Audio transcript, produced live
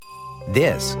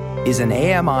This is an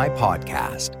AMI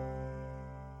podcast.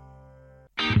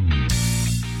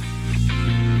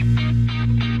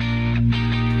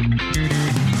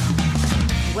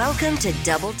 Welcome to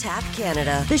Double Tap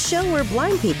Canada, the show where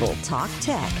blind people talk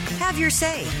tech. Have your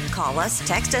say. Call us,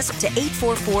 text us to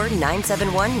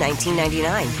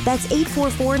 844-971-1999. That's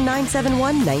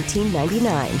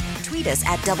 844-971-1999. Tweet us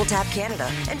at Double Tap Canada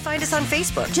and find us on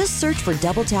Facebook. Just search for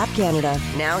Double Tap Canada.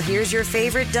 Now here's your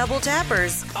favorite Double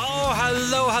Tappers. Oh,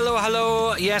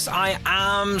 hello. Yes, I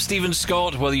am Stephen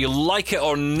Scott. Whether you like it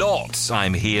or not,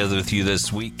 I'm here with you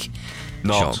this week.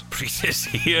 Not. Sean Priest is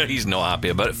here. He's not happy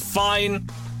about it. Fine.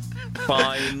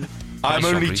 I'm Hi,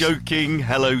 only Sean Priest. joking.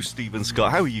 Hello, Stephen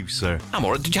Scott. How are you, sir? I'm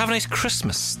alright. Did you have a nice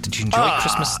Christmas? Did you enjoy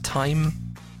Christmas time?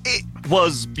 It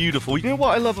was beautiful. You know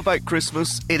what I love about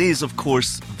Christmas? It is, of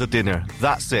course, the dinner.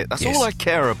 That's it. That's Yes. all I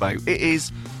care about. It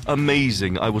is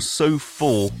amazing. I was so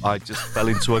full, I just fell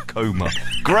into a coma.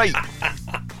 Great.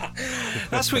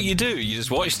 That's what you do. You just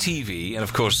watch TV, and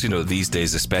of course, you know, these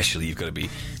days especially, you've got to be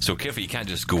so careful. You can't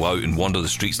just go out and wander the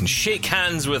streets and shake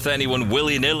hands with anyone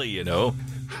willy-nilly, you know.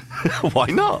 Why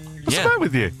not? What's the matter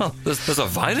with you? Well, there's a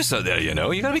virus out there, you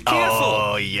know. You got to be careful.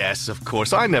 Oh, yes, of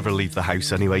course. I never leave the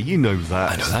house anyway. You know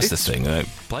that. I know, that's It's- the thing.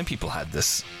 Blind people had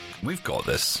this. We've got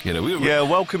this. You know, Yeah,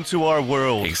 welcome to our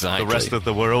world. Exactly. The rest of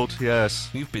the world, yes.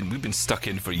 We've been stuck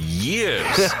in for years.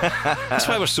 That's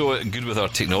why we're so good with our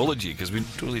technology, because we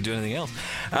don't really do anything else.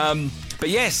 But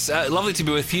yes, lovely to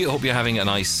be with you. I hope you're having a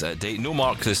nice day. No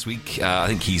Mark this week. I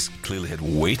think he's clearly had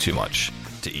way too much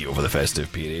to eat over the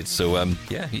festive period. So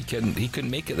yeah, he couldn't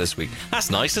make it this week.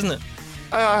 That's nice, isn't it?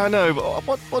 I know,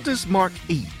 but what does Mark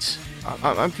eat?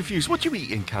 I'm confused. What do you eat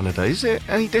in Canada? Is it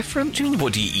any different? Do you mean,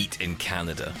 what do you eat in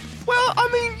Canada? Well, I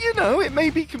mean, you know, it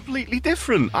may be completely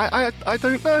different. I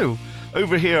don't know.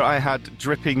 Over here, I had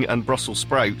dripping and Brussels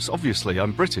sprouts. Obviously,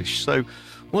 I'm British, so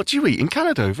what do you eat in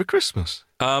Canada over Christmas?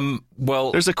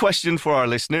 Well, There's a question for our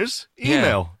listeners. Yeah.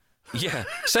 Email. yeah,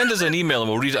 send us an email and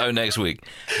we'll read it out next week.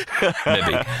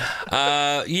 Maybe.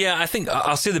 Yeah, I think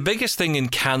I'll say the biggest thing in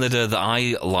Canada that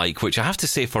I like, which I have to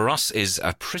say for us is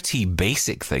a pretty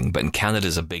basic thing, but in Canada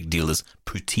is a big deal, is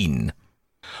poutine.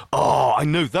 Oh, I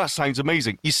know. That sounds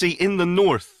amazing. You see, in the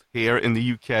north here in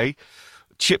the UK,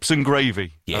 chips and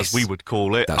gravy, Yes. as we would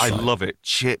call it. That's I right. love it.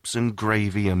 Chips and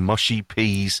gravy and mushy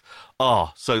peas.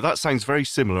 So that sounds very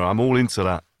similar. I'm all into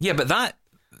that. Yeah, but that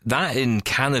in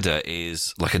Canada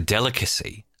is like a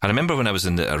delicacy. I remember when I was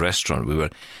in a restaurant,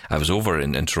 I was over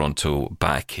in Toronto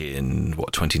back in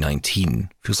 2019.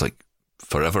 Feels like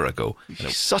forever ago.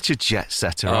 You're such a jet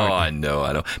setter, Oh, aren't you?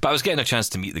 I know. But I was getting a chance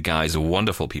to meet the guys, the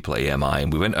wonderful people at AMI,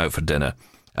 and we went out for dinner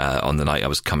on the night I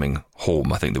was coming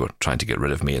home. I think they were trying to get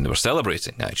rid of me, and they were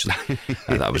celebrating, actually,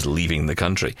 that I was leaving the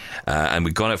country. And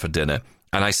we'd gone out for dinner,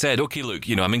 and I said, okay, look,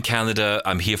 you know, I'm in Canada.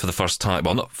 I'm here for the first time.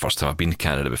 Well, not first time. I've been to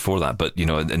Canada before that, but, you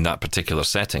know, in that particular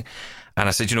setting. And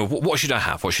I said, you know, what should I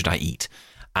have? What should I eat?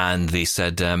 And they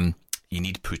said, you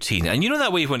need poutine. And you know,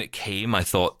 that way when it came, I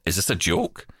thought, is this a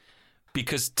joke?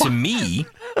 Because to me,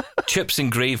 chips and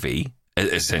gravy,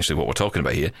 essentially what we're talking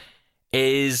about here,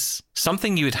 is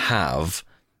something you would have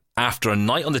after a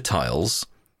night on the tiles,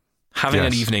 having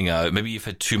an Yes. evening out. Maybe you've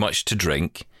had too much to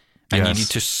drink, and you Yes. need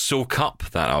to soak up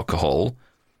that alcohol.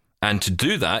 And to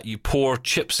do that, you pour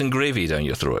chips and gravy down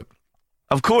your throat.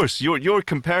 Of course, you're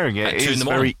comparing it. At It 2 in is the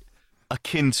morning. very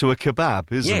akin to a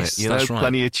kebab, isn't Yes, it? You know, that's right.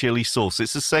 plenty of chili sauce.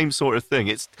 It's the same sort of thing.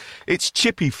 It's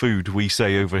chippy food, we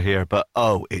say over here, but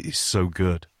oh, it is so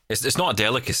good. It's not a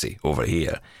delicacy over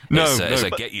here. No, it's no, a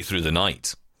but- get you through the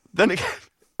night. Then again,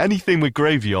 anything with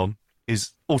gravy on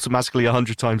is automatically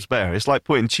 100 times better. It's like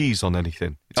putting cheese on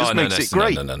anything. It just makes it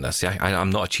great. No. See, I'm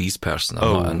not a cheese person.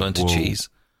 Oh, I'm not into whoa. cheese.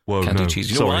 Whoa, Can't no, do cheese.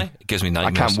 You know sorry. why? It gives me I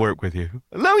nightmares. can't work with you.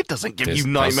 No, it doesn't give you It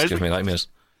nightmares. gives me nightmares.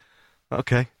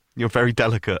 Okay, you're very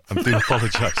delicate. I do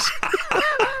apologise.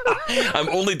 I'm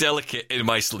only delicate in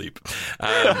my sleep.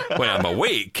 When I'm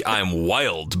awake, I'm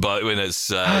wild. But when it's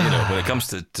when it comes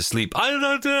to sleep,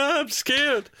 I'm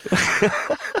scared.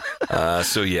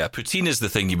 So yeah, poutine is the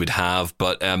thing you would have.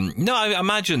 But no, I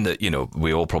imagine that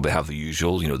we all probably have the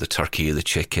usual. The turkey, the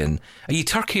chicken. Are you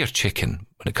turkey or chicken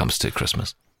when it comes to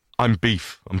Christmas? I'm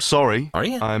beef. I'm sorry. Are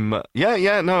you? I'm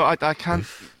yeah. No, I can't.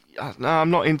 No, I'm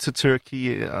not into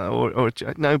turkey or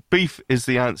no. Beef is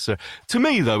the answer. To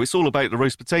me, though, it's all about the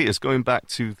roast potatoes. Going back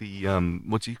to the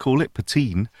what do you call it?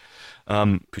 Poutine.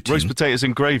 Poutine. Roast potatoes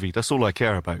and gravy. That's all I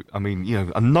care about. I mean,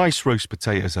 a nice roast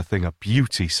potato is a thing of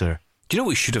beauty, sir. Do you know what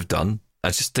we should have done? I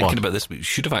was just thinking What? about this. We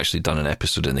should have actually done an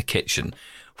episode in the kitchen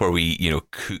where we,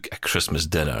 cook a Christmas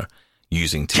dinner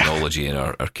using technology in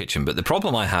our kitchen. But the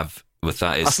problem I have with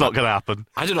that is That's not going to happen.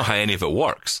 I don't know how any of it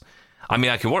works. I mean,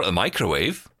 I can work the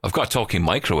microwave. I've got a talking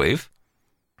microwave.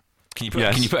 Can you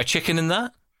put a chicken in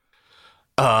that?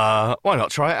 Why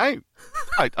not try it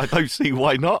out? I don't see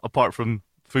why not, apart from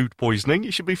food poisoning.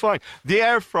 You should be fine. The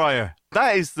air fryer.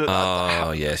 That is the...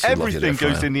 yes. Everything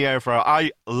goes in the air fryer.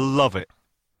 I love it.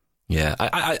 Yeah,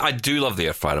 I do love the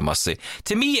air fryer, I must say.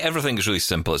 To me, everything is really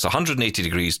simple. It's 180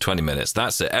 degrees, 20 minutes.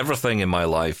 That's it. Everything in my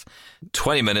life,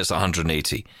 20 minutes,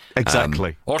 180.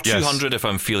 Exactly. Or 200 if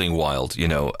I'm feeling wild, you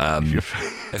know.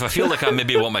 If I feel like I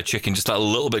maybe want my chicken just a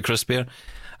little bit crispier.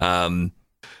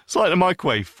 It's like the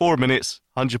microwave, 4 minutes,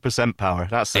 100% power.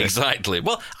 That's it. Exactly.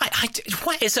 Well,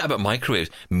 what is it about microwaves?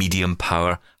 Medium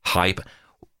power, high...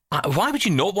 Why would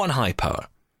you not want high power?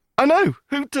 I know.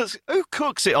 Who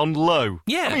cooks it on low?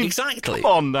 Yeah, I mean, exactly.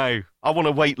 Come on now. I want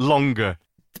to wait longer.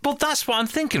 Well, that's what I'm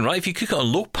thinking, right? If you cook it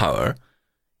on low power,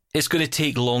 it's going to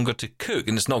take longer to cook,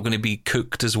 and it's not going to be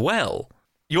cooked as well.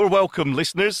 You're welcome,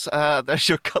 listeners. There's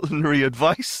your culinary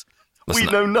advice. Listen,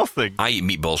 we know nothing. I eat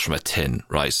meatballs from a tin,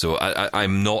 right? So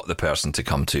I'm not the person to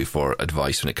come to for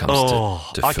advice when it comes to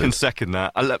food. I can second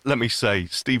that. Let me say,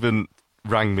 Stephen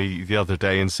rang me the other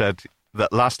day and said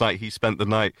that last night he spent the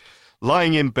night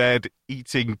lying in bed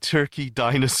eating turkey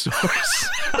dinosaurs.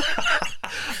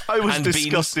 I was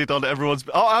disgusted on everyone's...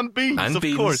 Oh, and beans, of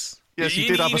course. Yes, you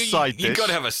did have a side dish. You've got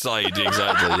to have a side,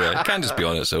 exactly, yeah. It can't just be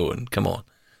on its own. Come on.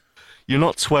 You're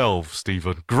not 12,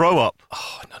 Stephen. Grow up.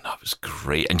 Oh, no, it was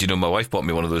great. And, you know, my wife bought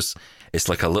me one of those... It's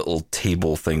like a little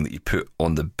table thing that you put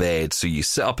on the bed. So you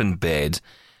sit up in bed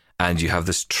and you have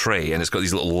this tray and it's got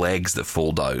these little legs that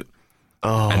fold out.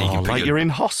 Oh, and you can like you're in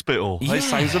hospital. Yeah. That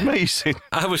sounds amazing.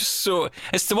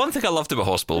 It's the one thing I loved about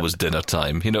hospital was dinner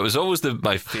time. You know, it was always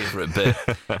my favourite bit.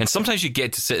 And sometimes you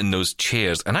get to sit in those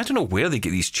chairs. And I don't know where they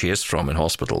get these chairs from in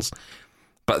hospitals,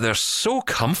 but they're so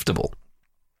comfortable.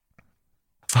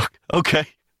 Okay.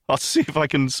 I'll see if I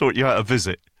can sort you out a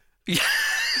visit. Yeah.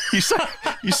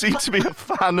 You seem to be a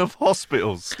fan of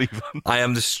hospitals, Stephen. I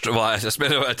am I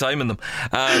spend a lot of time in them.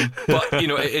 But, you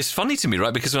know, it's funny to me,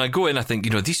 right? Because when I go in, I think,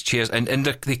 you know, these chairs, and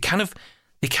they kind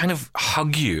of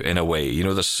hug you in a way. You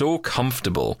know, they're so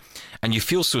comfortable and you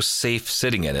feel so safe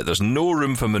sitting in it. There's no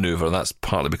room for manoeuvre. That's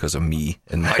partly because of me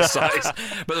and my size.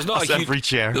 But there's not every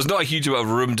chair. There's not a huge amount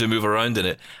of room to move around in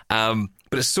it.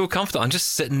 But it's so comfortable. I'm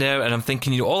just sitting there and I'm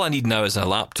thinking, you know, all I need now is a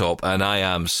laptop and I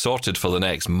am sorted for the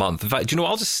next month. In fact, you know,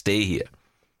 I'll just stay here.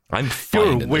 I'm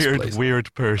fine. You're a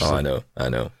weird person. Oh, I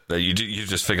know. You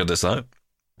just figured this out.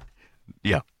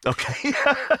 Yeah. Okay.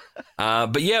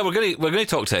 But yeah, we're going to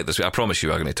talk tech this week. I promise you,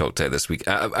 we're going to talk tech this week.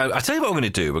 I tell you what we're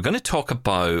going to do. We're going to talk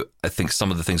about, I think, some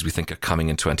of the things we think are coming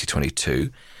in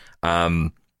 2022. I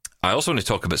also want to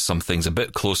talk about some things a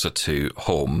bit closer to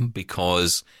home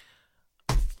because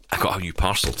I got a new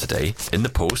parcel today in the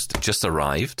post. It just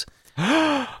arrived,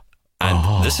 and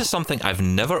this is something I've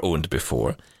never owned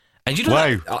before. And you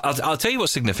know, wow. I'll tell you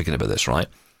what's significant about this, right?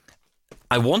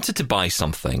 I wanted to buy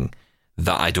something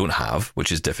that I don't have,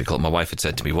 which is difficult. My wife had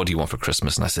said to me, "What do you want for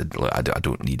Christmas?" And I said, "Look, I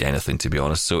don't need anything, to be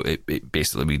honest." So it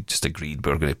basically, we just agreed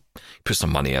we're going to put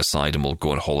some money aside and we'll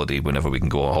go on holiday whenever we can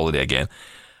go on holiday again.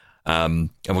 And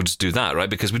we'll just do that, right?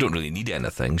 Because we don't really need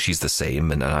anything. She's the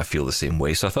same, and I feel the same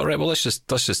way. So I thought, right, well, let's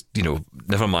just you know,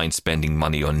 never mind spending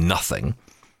money on nothing.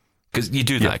 Because you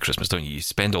do that at Christmas, don't you? You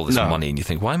spend all this money and you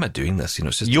think, why am I doing this? You know,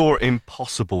 it's just... You're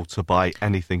impossible to buy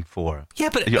anything for. Yeah,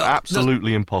 but... You're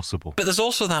absolutely impossible. But there's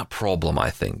also that problem, I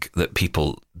think, that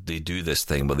people, they do this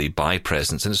thing where they buy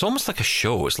presents and it's almost like a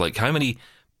show. It's like, how many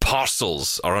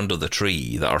parcels are under the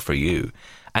tree that are for you?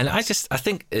 And I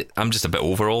think I'm just a bit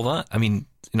over all that. I mean,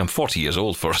 you know, I'm 40 years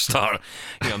old for a start.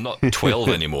 You know, I'm not 12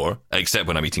 anymore, except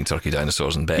when I'm eating turkey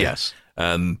dinosaurs in bed. Yes.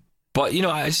 But, you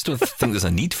know, I just don't think there's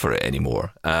a need for it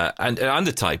anymore. And I'm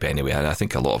the type anyway, and I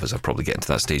think a lot of us are probably getting to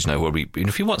that stage now where you know,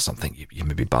 if you want something, you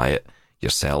maybe buy it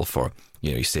yourself or,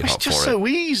 you know, you save up for it. It's just so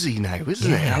easy now,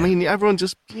 isn't it? I mean, everyone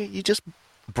you just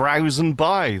browse and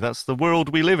buy. That's the world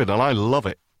we live in, and I love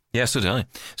it. Yeah, so did I.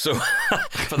 So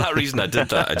for that reason, I did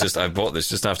that. I bought this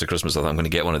just after Christmas. I thought I'm going to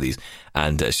get one of these,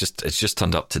 and it's just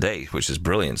turned up today, which is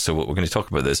brilliant. So we're going to talk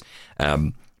about this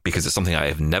because it's something I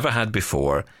have never had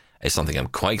before. It's something I'm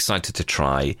quite excited to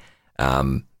try,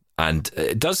 and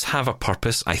it does have a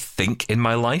purpose, I think, in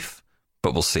my life.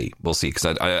 But we'll see. We'll see, because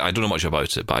I don't know much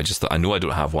about it. But I just thought, I know I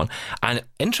don't have one, and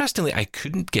interestingly, I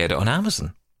couldn't get it on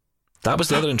Amazon. That was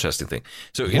the other interesting thing.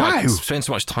 So you know, I spent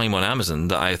so much time on Amazon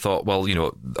that I thought, well, you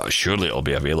know, surely it'll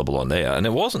be available on there, and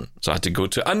it wasn't. So I had to go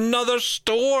to another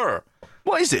store.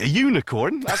 What is it, a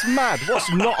unicorn? That's mad.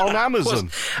 What's not on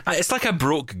Amazon? It's like I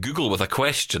broke Google with a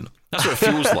question. That's what it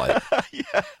feels like.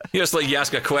 Yeah. You know, it's like you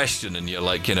ask a question and you're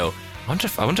like, you know,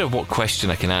 I wonder what question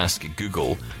I can ask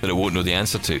Google that I won't know the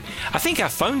answer to. I think I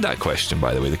found that question,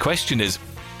 by the way. The question is,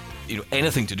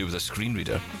 anything to do with a screen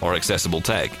reader or accessible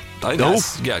tech. I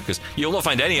think because you'll not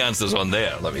find any answers on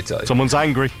there, let me tell you. Someone's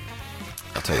angry.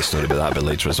 I'll tell you a story about that a bit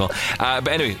later as well. But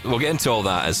anyway, we'll get into all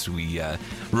that as we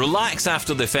relax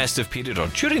after the festive period, or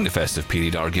during the festive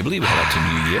period, arguably. We head up to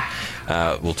New Year.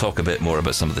 We'll talk a bit more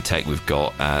about some of the tech we've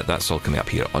got. That's all coming up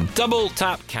here on Double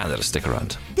Tap Canada. Stick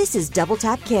around. This is Double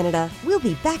Tap Canada. We'll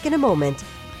be back in a moment.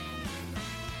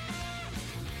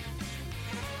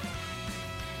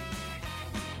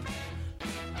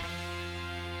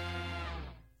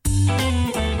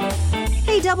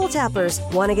 Hey, Double Tappers,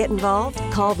 want to get involved?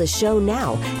 Call the show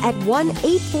now at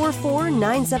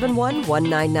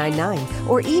 1-844-971-1999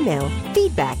 or email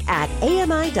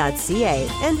feedback@ami.ca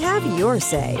and have your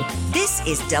say. This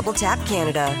is Double Tap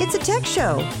Canada. It's a tech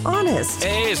show. Honest.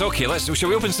 It is. Okay, shall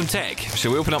we open some tech?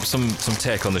 Shall we open up some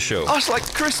tech on the show? Oh, it's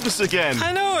like Christmas again.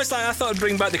 I know, it's like I thought I'd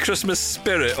bring back the Christmas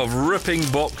spirit of ripping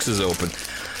boxes open.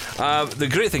 The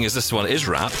great thing is this one is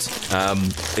wrapped.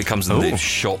 It comes in the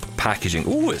shop packaging.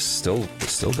 Oh, it's still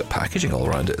got packaging all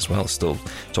around it as well. It's all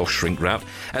shrink wrapped.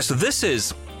 So this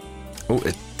is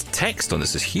text on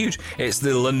this is huge. It's the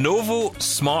Lenovo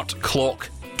Smart Clock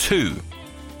 2.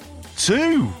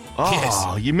 2? Oh, yes.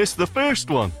 You missed the first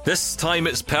one. This time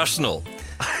it's personal.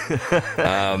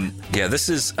 This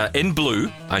is in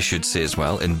blue, I should say as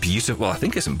well. In beautiful. Well, I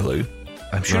think it's in blue.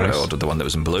 I'm sure I ordered the one that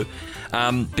was in blue.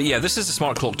 This is the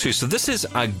Smart Clock 2. So this is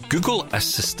a Google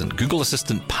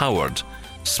Assistant powered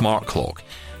smart clock.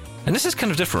 And this is kind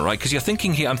of different, right? Because you're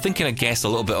thinking here, I'm thinking, I guess, a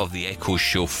little bit of the Echo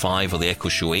Show 5 or the Echo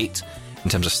Show 8 in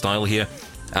terms of style here.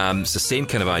 It's the same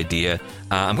kind of idea.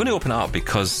 I'm going to open it up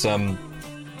because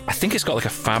I think it's got like a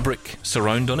fabric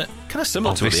surround on it. Kind of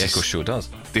similar to what the Echo Show does.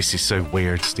 This is so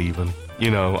weird, Stephen. I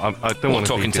don't want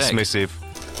to be dismissive.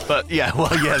 But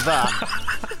that.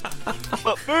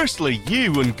 But firstly,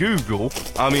 you and Google,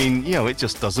 it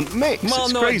just doesn't mix. Well,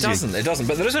 it's no, crazy. It doesn't.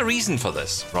 But there is a reason for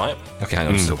this, right? Okay,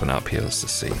 I'll just open it up here. Let's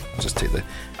just see. I'll just take the...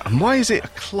 And why is it a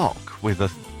clock with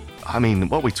what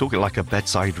are we talking, like a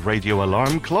bedside radio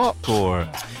alarm clock, or...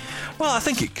 Well, I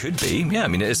think it could be.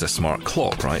 Yeah, it is a smart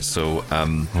clock, right? So,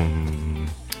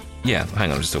 yeah,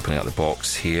 hang on, I'm just opening up the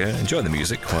box here. Enjoy the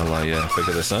music while I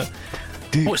figure this out.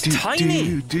 It's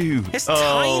tiny. It's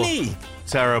tiny.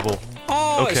 Terrible.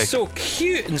 Oh, okay. It's so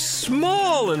cute and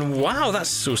small, and wow, that's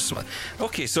so small.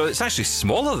 Okay, so it's actually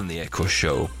smaller than the Echo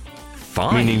Show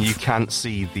 5. Meaning you can't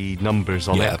see the numbers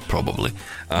on it? Yeah, probably.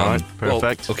 Right,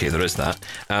 perfect. Well, okay, there is that.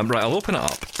 Right, I'll open it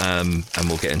up and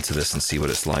we'll get into this and see what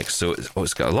it's like. So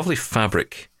it's got a lovely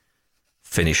fabric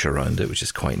finish around it, which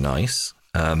is quite nice.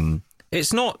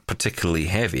 It's not particularly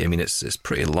heavy. It's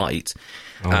pretty light.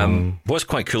 What's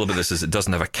quite cool about this is it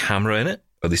doesn't have a camera in it.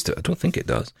 At least I don't think it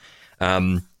does.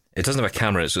 It doesn't have a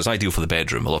camera in it, so it's ideal for the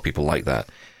bedroom. A lot of people like that.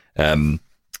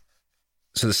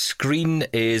 So the screen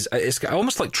it's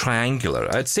almost like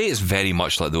triangular. I'd say it's very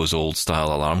much like those old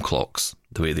style alarm clocks,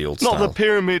 the way the old style. Not the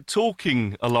pyramid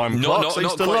talking alarm clocks.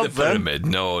 Not quite the pyramid.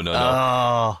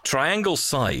 No. Triangle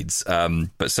sides,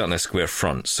 but certainly a square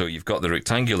front. So you've got the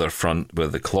rectangular front where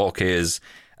the clock is.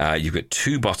 You've got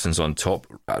two buttons on top.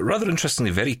 Rather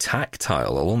interestingly, very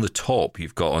tactile. Along the top,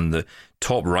 you've got on the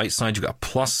top right side, you've got a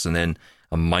plus and then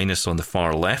a minus on the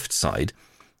far left side.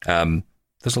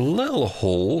 There's a little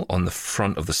hole on the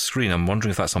front of the screen. I'm wondering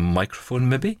if that's a microphone,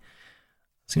 maybe?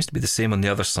 Seems to be the same on the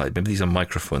other side. Maybe these are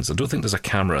microphones. I don't think there's a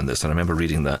camera on this. I remember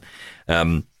reading that.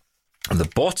 On the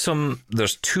bottom,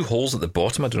 there's two holes at the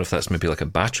bottom. I don't know if that's maybe like a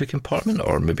battery compartment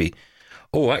or maybe...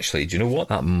 Oh, actually, do you know what?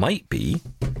 That might be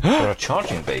for a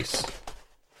charging base.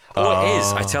 Oh, it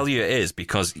is. I tell you it is,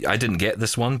 because I didn't get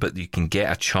this one, but you can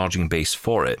get a charging base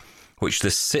for it, which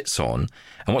this sits on.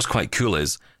 And what's quite cool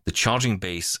is the charging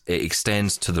base, it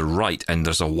extends to the right, and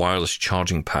there's a wireless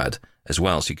charging pad as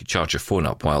well, so you could charge your phone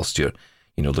up whilst you're,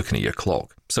 looking at your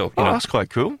clock. So, that's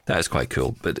quite cool. That is quite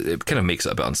cool, but it kind of makes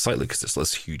it a bit unsightly because it's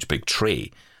this huge big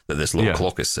tray that this little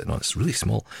clock is sitting on. It's really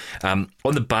small. On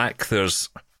the back, there's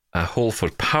a hole for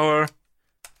power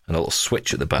and a little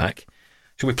switch at the back.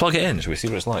 Should we plug it in? Should we see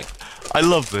what it's like? I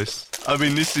love this.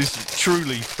 This is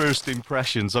truly first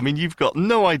impressions. You've got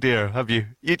no idea, have you?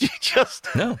 You just...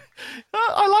 No.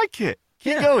 I like it.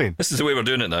 Keep going. This is the way we're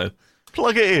doing it now.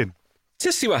 Plug it in.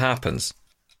 Just see what happens.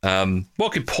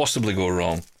 What could possibly go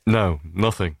wrong? No,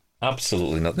 nothing.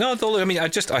 Absolutely nothing. No, I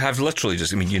just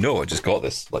got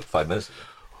this like 5 minutes ago.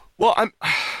 Well,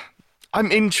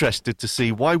 I'm interested to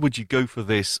see, why would you go for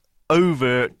this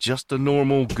over just a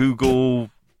normal Google...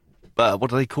 what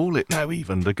do they call it now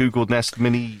even? The Google Nest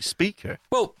Mini speaker?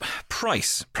 Well,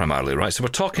 price primarily, right? So we're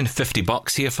talking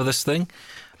 $50 here for this thing.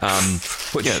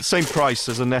 Which, same price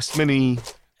as a Nest Mini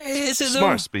is it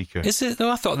smart speaker. Is it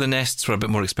though? I thought the Nests were a bit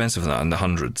more expensive than that, in the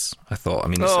hundreds. I thought. I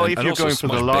mean, if you're going for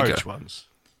the large ones.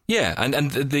 Yeah,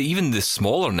 and even the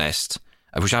smaller Nest,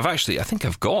 which I think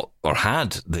I've got or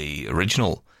had the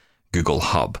original Google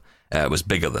Hub, was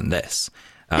bigger than this.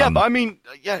 But I mean,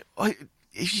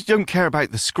 if you don't care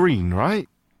about the screen, right?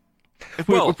 If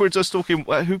we're just talking,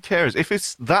 who cares? If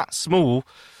it's that small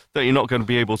that you're not going to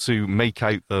be able to make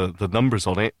out the numbers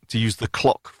on it to use the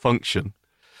clock function.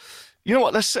 You know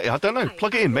what? Let's say, I don't know,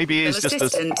 plug it in. Maybe it's just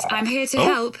Assistant, I'm here to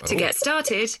help. To get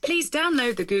started, please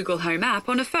download the Google Home app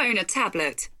on a phone or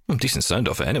tablet. Decent sound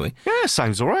off it anyway. Yeah,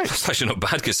 sounds all right. It's actually not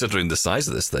bad considering the size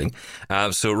of this thing.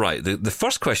 The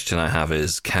first question I have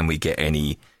is, can we get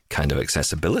any kind of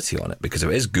accessibility on it? Because if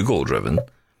it is Google driven,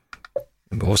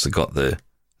 we've also got the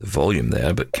volume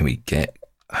there, but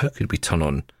how could we turn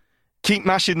on? Keep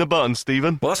mashing the button,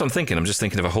 Stephen. Well, that's what I'm thinking. I'm just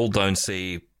thinking if I hold down,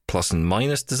 say, plus and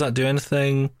minus, does that do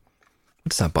anything? What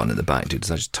does that button at the back do? Does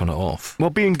that just turn it off? Well,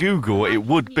 being Google, it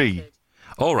would be.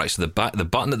 All right, so the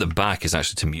button at the back is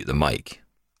actually to mute the mic.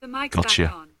 The mic's Gotcha.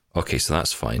 back on. Okay, so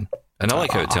that's fine. And I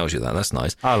like how it tells you that. That's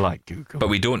nice. I like Google. But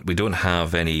we don't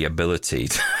have any ability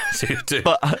to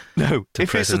But no, to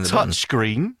if press it's a in the button. touch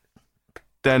screen,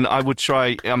 then I would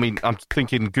try. I mean, I'm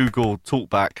thinking Google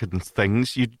Talkback and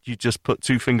things. You just put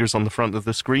two fingers on the front of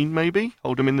the screen, maybe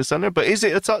hold them in the center. But is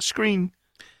it a touch screen?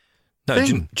 Now,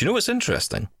 do you know what's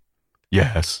interesting?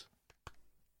 Yes.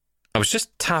 I was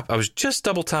just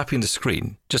double tapping the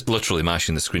screen, just literally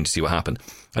mashing the screen to see what happened.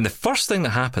 And the first thing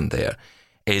that happened there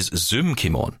is Zoom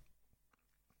came on.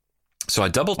 So I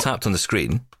double tapped on the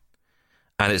screen,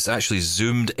 and it's actually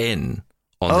zoomed in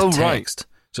on the text. Right.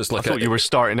 So it's like I thought you were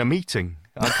starting a meeting.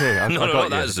 Okay, no, not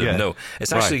that Zoom. Yeah. No,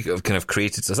 it's actually kind of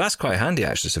created. So that's quite handy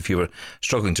actually. So if you were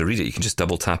struggling to read it, you can just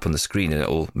double tap on the screen, and it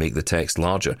will make the text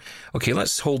larger. Okay,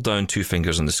 let's hold down two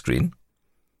fingers on the screen,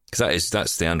 because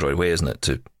that's the Android way, isn't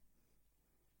it?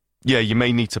 Yeah, you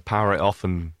may need to power it off,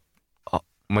 and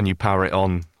when you power it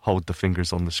on, hold the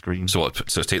fingers on the screen. So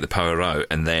take the power out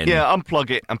and then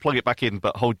unplug it and plug it back in,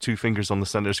 but hold two fingers on the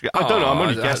center screen. I don't know. I'm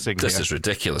only guessing. This is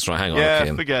ridiculous. Right, hang on. Yeah,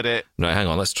 okay. Forget it. Right, hang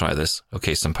on. Let's try this.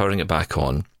 Okay, so I'm powering it back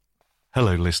on.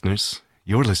 Hello, listeners.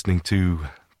 You're listening to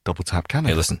Double Tap Canada.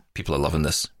 Hey, listen, people are loving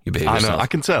this. You behave I yourself. know. I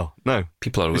can tell. No,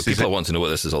 people want to know what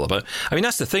this is all about. I mean,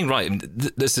 that's the thing, right?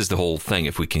 This is the whole thing.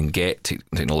 If we can get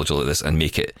technology like this and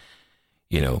make it,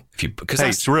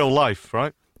 it's real life,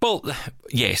 right? Well,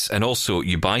 yes, and also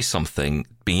you buy something,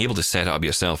 being able to set it up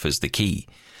yourself is the key.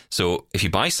 So if you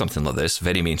buy something like this,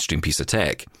 very mainstream piece of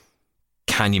tech,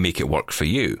 can you make it work for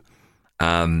you?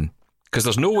 Because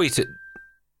there's no way to...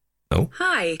 Oh?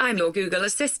 Hi, I'm your Google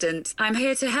Assistant. I'm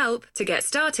here to help. To get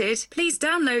started, please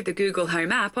download the Google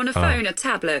Home app on a phone or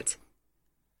tablet.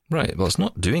 Right, well, it's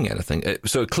not doing anything.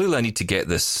 So clearly I need to get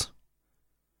this...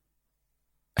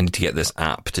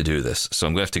 app to do this. So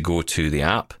I'm going to have to go to the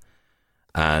app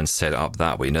and set it up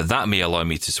that way. Now, that may allow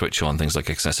me to switch on things like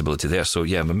accessibility there. So,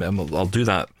 yeah, I'll do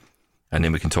that, and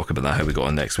then we can talk about that, how we got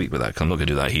on next week with that, because I'm not going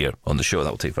to do that here on the show. That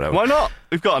will take forever. Why not?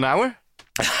 We've got an hour.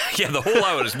 Yeah, the whole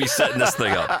hour is me setting this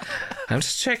thing up. I'm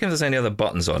just checking if there's any other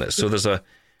buttons on it. So there's a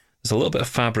little bit of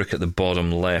fabric at the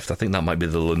bottom left. I think that might be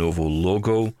the Lenovo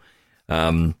logo.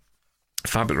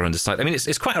 Fabric around the side. I mean,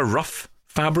 it's quite a rough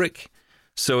fabric,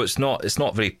 so it's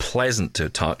not very pleasant to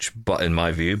touch, but in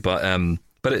my view, but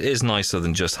it is nicer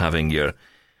than just having your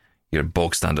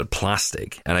bog standard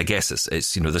plastic. And I guess it's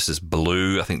this is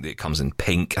blue. I think that it comes in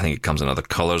pink. I think it comes in other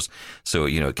colours. So,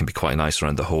 it can be quite nice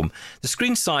around the home. The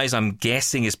screen size, I'm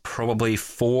guessing, is probably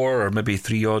 4 or maybe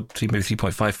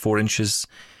 3.5, 4 inches.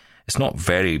 It's not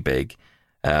very big.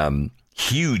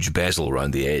 Huge bezel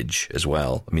around the edge as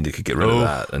well. I mean, they could get rid of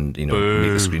that and, make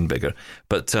the screen bigger.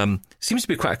 But seems to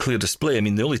be quite a clear display. I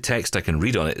mean, the only text I can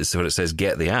read on it is where it says,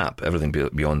 get the app. Everything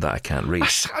beyond that I can't read.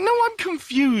 I know, I'm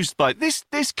confused by this.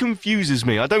 This confuses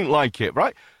me. I don't like it,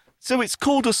 right? So it's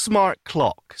called a smart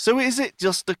clock. So is it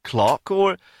just a clock?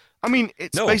 Or, I mean,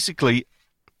 it's basically...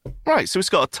 Right, so it's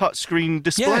got a touchscreen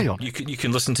display on it. You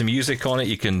can listen to music on it.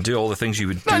 You can do all the things you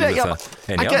would do with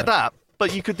any I get that.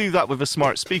 But you could do that with a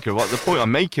smart speaker. What the point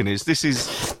I'm making is this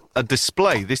is a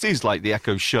display. This is like the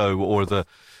Echo Show or the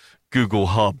Google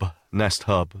Hub, Nest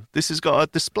Hub. This has got a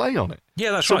display on it. Yeah,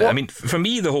 that's right. I mean, for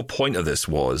me, the whole point of this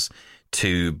was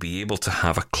to be able to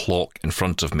have a clock in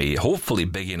front of me, hopefully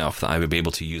big enough that I would be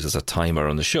able to use as a timer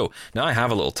on the show. Now, I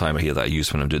have a little timer here that I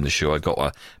use when I'm doing the show. I got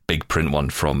a big print one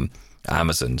from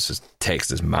Amazon. So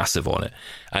text is massive on it.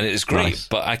 And it is great. Nice.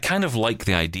 But I kind of like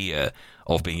the idea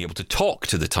of being able to talk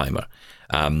to the timer.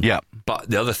 But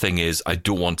the other thing is, I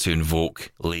don't want to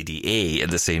invoke Lady A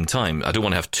at the same time. I don't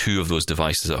want to have two of those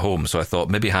devices at home. So I thought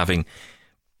maybe having,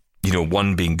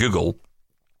 one being Google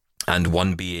and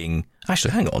one being...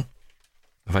 Actually, hang on.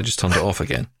 Have I just turned it off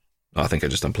again? Oh, I think I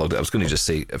just unplugged it. I was going to just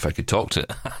say if I could talk to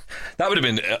it. That would have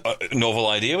been a novel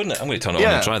idea, wouldn't it? I'm going to turn it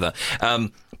on and try that.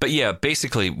 But yeah,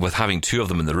 basically, with having two of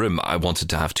them in the room, I wanted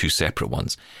to have two separate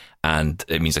ones. And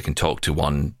it means I can talk to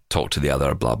one, talk to the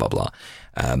other, blah, blah, blah.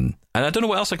 And I don't know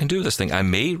what else I can do with this thing. I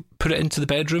may put it into the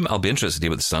bedroom. I'll be interested to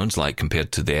hear what it sounds like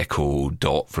compared to the Echo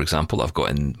Dot, for example, I've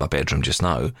got in my bedroom just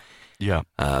now. Yeah.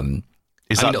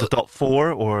 Is that the Dot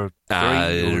 4 or 3?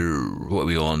 What are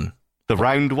we on? The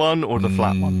round one or the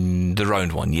flat one? The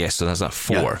round one, yes. So that's that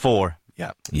 4. Yeah, 4,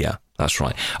 yeah. Yeah, that's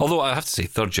right. Although I have to say,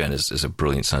 3rd gen is a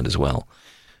brilliant sound as well.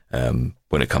 When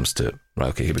it comes to... Right,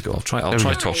 okay, here we go. I'll try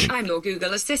talking. I'm your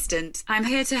Google Assistant. I'm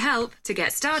here to help. To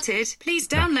get started, please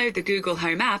download the Google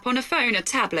Home app on a phone or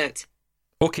tablet.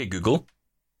 Okay, Google.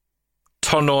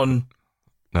 Turn on...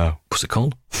 No. What's it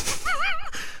called?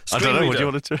 I don't know. What do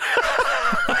you want to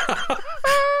do?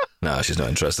 No, she's not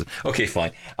interested. Okay,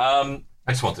 fine. I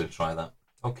just wanted to try that.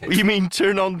 Okay. You mean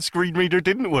turn on screen reader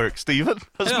didn't work, Stephen?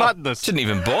 That's madness. Didn't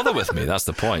even bother with me. That's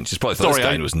the point. She's probably thought this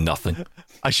guy was nothing.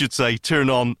 I should say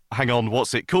turn on, hang on,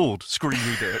 what's it called? Screen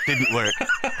reader. It didn't work.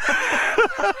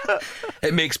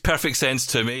 It makes perfect sense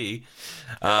to me.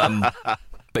 But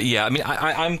yeah, I mean,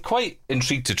 I'm quite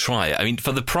intrigued to try it. I mean,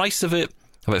 for the price of it,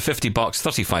 about $50,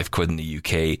 35 quid in the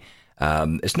UK.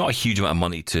 It's not a huge amount of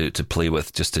money to play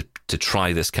with just to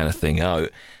try this kind of thing out.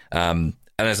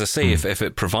 And as I say, if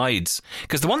it provides...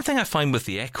 Because the one thing I find with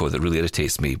the Echo that really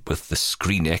irritates me with the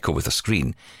screen, Echo with a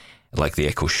screen, like the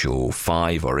Echo Show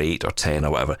 5 or 8 or 10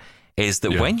 or whatever, is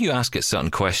that when you ask it certain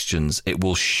questions, it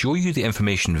will show you the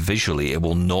information visually. It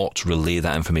will not relay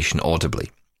that information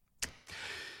audibly.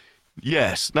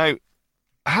 Yes. Now,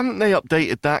 haven't they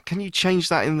updated that? Can you change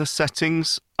that in the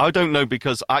settings? I don't know,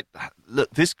 because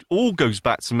look, this all goes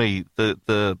back to me,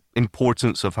 the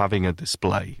importance of having a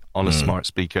display on a smart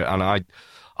speaker. And I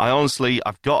honestly,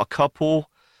 I've got a couple,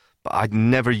 but I'd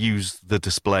never use the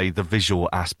display, the visual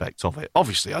aspect of it.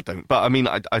 Obviously, I don't. But I mean,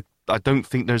 I don't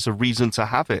think there's a reason to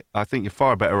have it. I think you're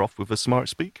far better off with a smart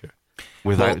speaker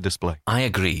without a display. I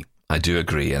agree. I do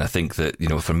agree. And I think that,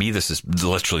 for me, this is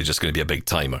literally just going to be a big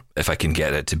timer if I can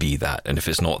get it to be that. And if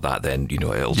it's not that, then,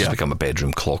 it'll just become a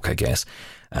bedroom clock, I guess.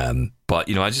 But,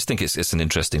 I just think it's an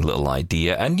interesting little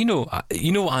idea. And,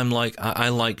 what I'm like? I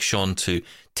like, Sean, to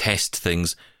test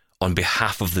things on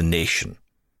behalf of the nation.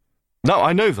 No,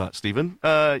 I know that, Stephen.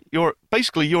 You're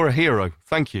a hero.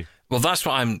 Thank you. Well, that's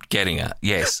what I'm getting at.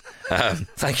 Yes.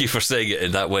 Thank you for saying it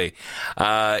in that way.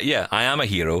 Yeah, I am a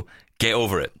hero. Get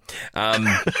over it.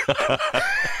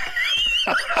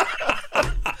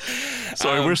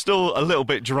 Sorry, we're still a little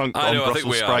bit drunk on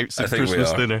Brussels sprouts at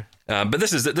Christmas dinner. But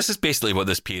this is basically what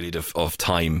this period of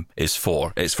time is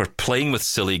for. It's for playing with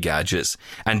silly gadgets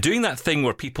and doing that thing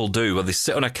where people do, where they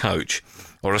sit on a couch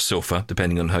or a sofa,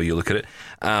 depending on how you look at it,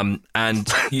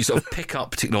 and you sort of pick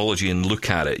up technology and look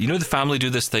at it. The family do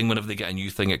this thing whenever they get a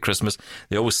new thing at Christmas.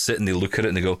 They always sit and they look at it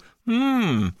and they go,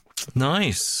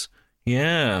 nice.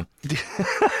 Yeah.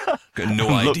 Got no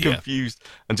idea. Look confused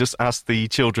and just ask the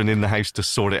children in the house to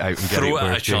sort it out and get it working. Throw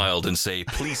it at a child and say,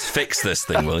 please fix this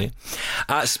thing, will you?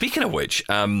 Speaking of which,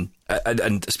 and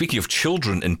speaking of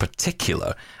children in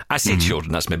particular, I say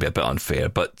children, that's maybe a bit unfair,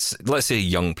 but let's say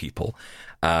young people.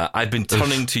 I've been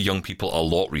turning to young people a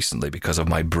lot recently because of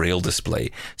my Braille display.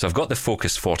 So I've got the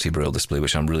Focus 40 Braille display,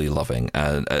 which I'm really loving,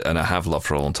 and I have loved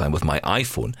for a long time with my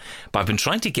iPhone. But I've been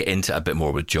trying to get into it a bit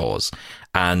more with JAWS.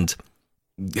 And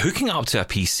hooking it up to a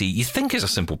PC, you think is a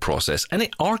simple process, and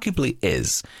it arguably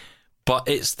is. But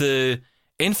it's the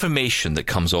information that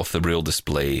comes off the Braille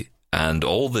display and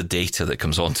all the data that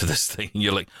comes onto this thing.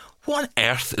 You're like, what on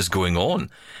earth is going on?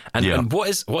 And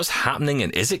what's happening?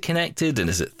 And is it connected? And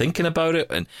is it thinking about it?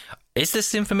 And is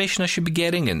this the information I should be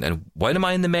getting? And when am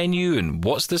I in the menu? And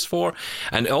what's this for?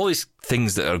 And all these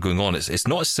things that are going on, it's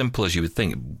not as simple as you would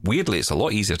think. Weirdly, it's a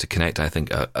lot easier to connect, I think,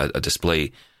 a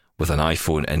display with an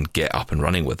iPhone and get up and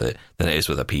running with it than it is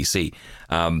with a PC.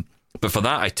 But for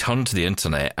that, I turned to the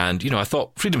internet and, I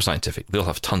thought Freedom Scientific, they'll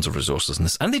have tons of resources in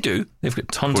this. And they do. They've got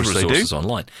tons of resources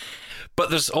online. But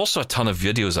there's also a ton of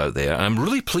videos out there, and I'm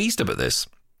really pleased about this.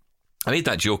 I made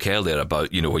that joke earlier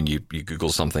about, when you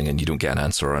Google something and you don't get an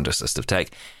answer under assistive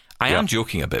tech. I am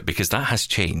joking a bit because that has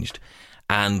changed.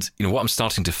 And, what I'm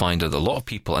starting to find are that a lot of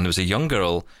people, and there was a young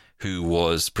girl who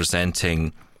was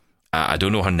presenting, I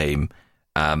don't know her name,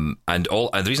 and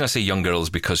the reason I say young girl is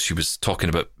because she was talking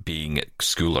about being at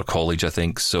school or college, I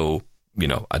think. So, I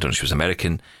don't know if she was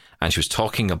American. and she was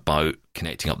talking about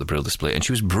connecting up the Braille display, and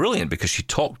she was brilliant because she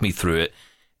talked me through it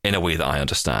in a way that I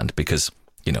understand, because,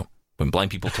 you know, when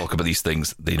blind people talk about these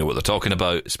things, they know what they're talking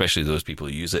about, especially those people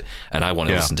who use it, and I want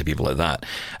to listen to people like that.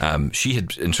 She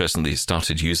had, interestingly,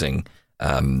 started using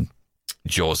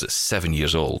JAWS at 7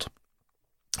 years old,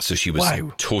 so she was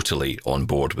totally on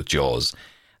board with JAWS,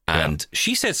 and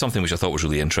she said something which I thought was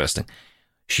really interesting.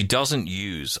 She doesn't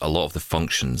use a lot of the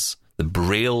functions, the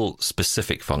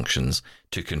Braille-specific functions,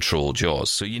 to control JAWS.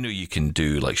 So, you know, you can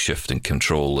do like Shift and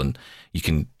Control, and you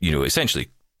can, you know, essentially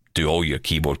do all your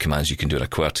keyboard commands you can do in a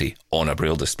QWERTY on a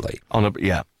Braille display.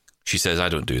 She says, I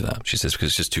don't do that. She says, because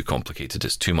it's just too complicated.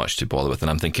 It's too much to bother with.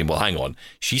 And I'm thinking, well, hang on.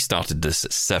 She started this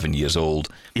at 7 years old.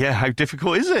 Yeah, how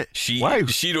difficult is it? She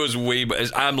knows way,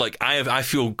 but I'm like, I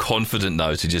feel confident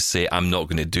now to just say I'm not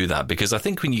going to do that, because I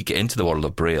think when you get into the world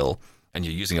of Braille and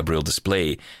you're using a Braille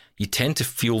display, you tend to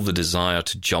feel the desire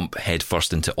to jump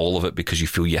headfirst into all of it because you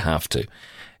feel you have to.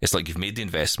 It's like you've made the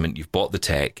investment, you've bought the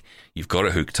tech, you've got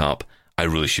it hooked up. I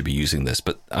really should be using this.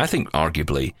 But I think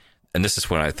arguably, and this is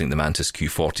where I think the Mantis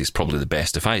Q40 is probably the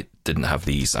best. If I didn't have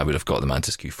these, I would have got the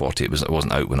Mantis Q40. It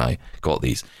wasn't out when I got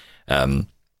these.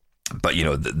 But, you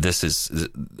know, this is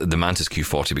the Mantis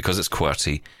Q40, because it's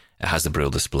QWERTY, it has the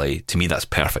Braille display. To me, that's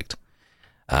perfect.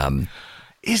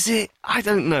 Is it? I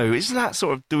don't know. Isn't that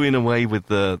sort of doing away with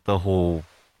the whole...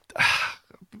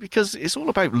 Because it's all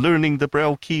about learning the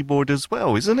Braille keyboard as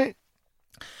well, isn't it?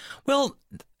 Well...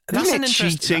 Isn't it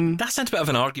cheating? That's a bit of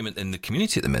an argument in the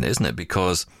community at the minute, isn't it?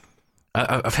 Because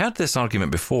I've heard this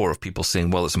argument before of people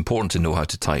saying, well, it's important to know how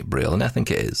to type Braille, and I think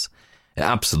it is. It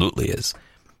absolutely is.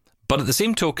 But at the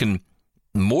same token,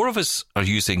 more of us are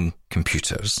using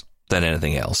computers than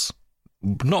anything else.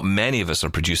 Not many of us are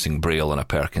producing Braille on a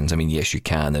Perkins. I mean, yes, you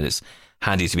can, and it's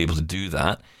handy to be able to do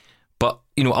that. But,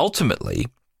 you know, ultimately,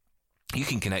 you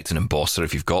can connect an embosser,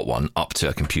 if you've got one, up to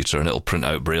a computer, and it'll print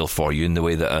out Braille for you in the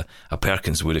way that a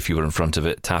Perkins would if you were in front of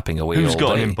it tapping away all day. Who's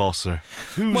got an embosser?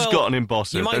 Who's got an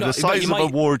embosser? They're the size of a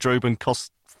wardrobe and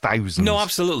cost thousands. No,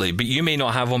 absolutely. But you may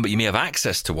not have one, but you may have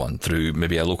access to one through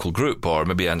maybe a local group, or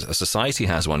maybe a society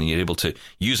has one and you're able to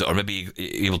use it, or maybe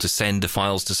you're able to send the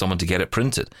files to someone to get it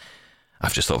printed.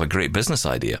 I've just thought of a great business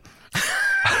idea.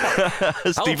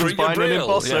 Stephen's buying an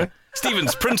embosser. Yeah.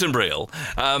 Stephen's printing Braille.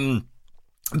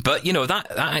 But, you know,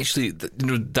 that actually, you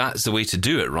know, that's the way to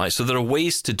do it, right? So there are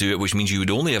ways to do it, which means you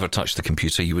would only ever touch the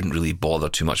computer. You wouldn't really bother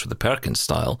too much with the Perkins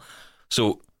style.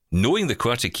 So knowing the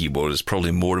QWERTY keyboard is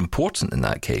probably more important in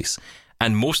that case.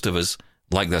 And most of us,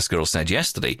 like this girl said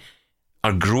yesterday,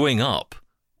 are growing up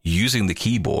using the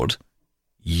keyboard,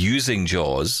 using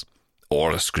JAWS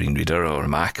or a screen reader or a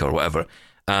Mac or whatever.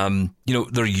 You know,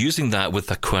 they're using that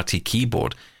with a QWERTY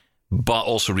keyboard, but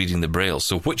also reading the Braille.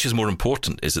 So which is more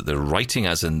important? Is it the writing,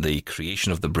 as in the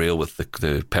creation of the Braille with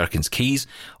the Perkins keys,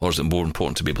 or is it more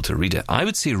important to be able to read it? I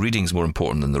would say reading is more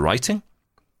important than the writing.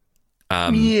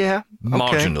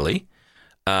 Marginally.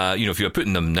 You know, if you were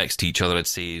putting them next to each other, I'd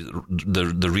say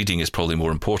the reading is probably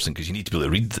more important, because you need to be able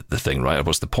to read the thing, right? Or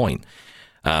what's the point?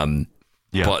 But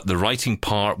the writing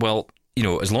part, well, you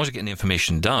know, as long as you're getting the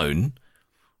information down...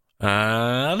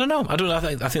 I don't know.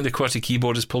 I think the QWERTY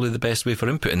keyboard is probably the best way for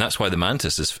input, and that's why the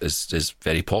Mantis is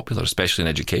very popular, especially in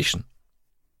education.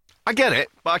 I get it,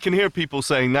 but I can hear people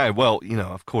saying now, well, you know,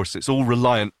 of course, it's all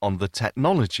reliant on the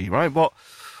technology, right? What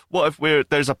if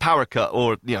there's a power cut,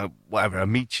 or, you know, whatever, a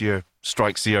meteor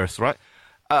strikes the Earth, right?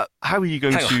 How are you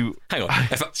going to... Hang on.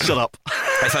 Shut up.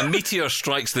 If a meteor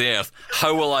strikes the Earth,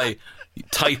 how will I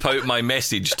type out my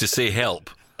message to say help?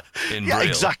 Yeah,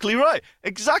 exactly right.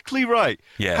 Exactly right.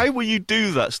 Yeah. How will you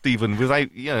do that, Stephen, without,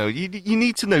 you know, you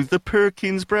need to know the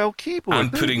Perkins Braille keyboard. I'm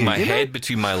putting my head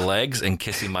between my legs and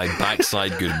kissing my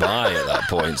backside goodbye at that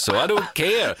point, so I don't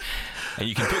care. And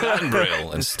you can put that in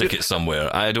Braille and stick it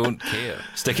somewhere. I don't care.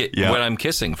 Stick it where I'm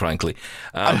kissing, frankly.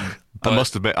 I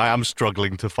must admit, I am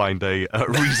struggling to find a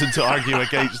reason to argue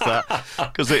against that,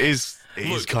 because it is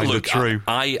kind of true.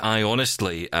 I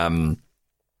honestly...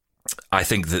 I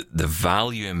think that the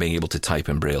value in being able to type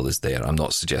in Braille is there. I'm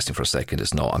not suggesting for a second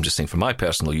it's not. I'm just saying for my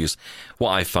personal use, what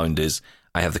I found is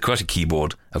I have the QWERTY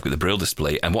keyboard, I've got the Braille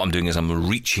display, and what I'm doing is I'm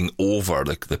reaching over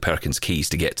the Perkins keys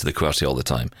to get to the QWERTY all the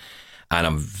time. And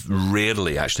I'm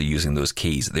rarely actually using those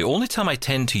keys. The only time I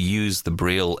tend to use the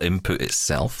Braille input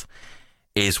itself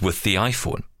is with the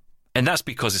iPhone. And that's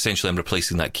because essentially I'm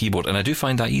replacing that keyboard, and I do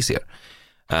find that easier.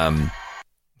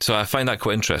 So I find that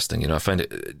quite interesting. You know, I find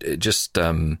it just...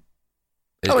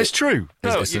 it's true.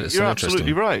 It's you're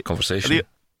absolutely right. Conversation.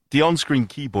 The on-screen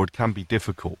keyboard can be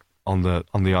difficult on the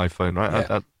iPhone, right?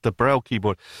 Yeah. The Braille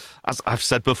keyboard, as I've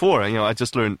said before, you know, I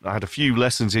had a few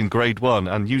lessons in grade 1,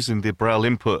 and using the Braille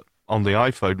input on the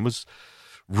iPhone was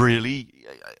really,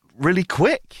 really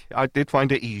quick. I did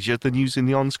find it easier than using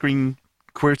the on-screen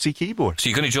QWERTY keyboard. So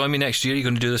you're going to join me next year? You're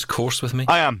going to do this course with me?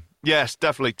 I am. Yes,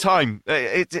 definitely. Time.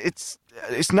 It's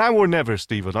now or never,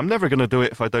 Stephen. I'm never going to do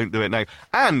it if I don't do it now.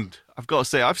 And I've got to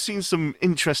say, I've seen some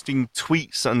interesting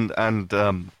tweets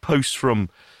and posts from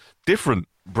different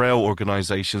Braille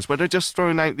organisations where they're just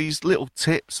throwing out these little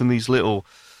tips and these little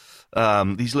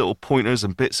pointers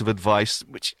and bits of advice,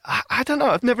 which I don't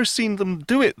know. I've never seen them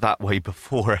do it that way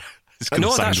before.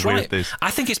 No, that's right.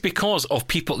 I think it's because of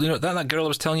people, that girl I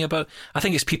was telling you about. I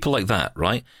think it's people like that,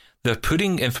 right? They're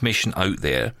putting information out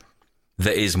there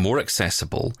that is more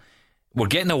accessible. We're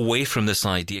getting away from this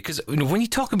idea because when you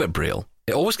talk about Braille,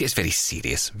 it always gets very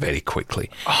serious very quickly.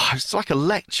 Oh, it's like a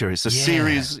lecture. It's a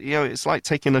series. It's like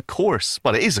taking a course.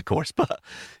 Well, it is a course, but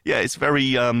yeah, it's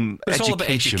very it's all about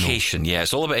education. Yeah,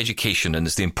 it's all about education, and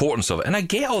it's the importance of it. And I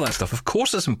get all that stuff. Of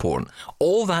course, it's important.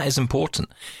 All that is important.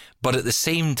 But at the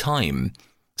same time,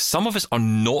 some of us are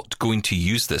not going to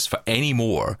use this for any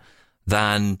more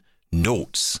than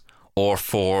notes. Or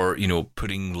for,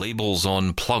 putting labels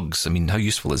on plugs. I mean, how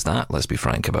useful is that? Let's be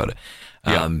frank about it.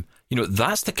 Yeah.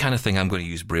 That's the kind of thing I'm going to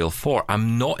use Braille for.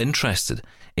 I'm not interested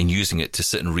in using it to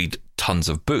sit and read tons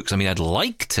of books. I mean, I'd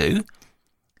like to.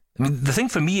 I mean, the thing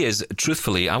for me is,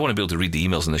 truthfully, I want to be able to read the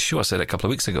emails on the show. I said it a couple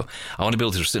of weeks ago. I want to be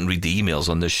able to sit and read the emails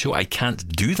on this show. I can't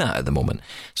do that at the moment.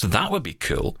 So that would be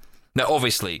cool. Now,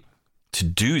 obviously, to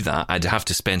do that, I'd have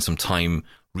to spend some time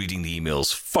reading the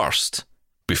emails first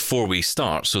before we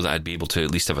start, so that I'd be able to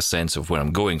at least have a sense of where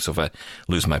I'm going. So if I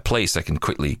lose my place, I can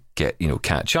quickly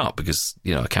catch up because,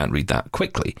 I can't read that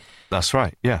quickly. That's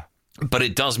right, yeah. But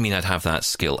it does mean I'd have that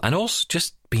skill. And also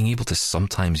just being able to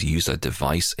sometimes use a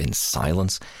device in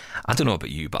silence. I don't know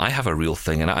about you, but I have a real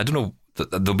thing. And I don't know,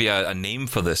 there'll be a name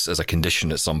for this as a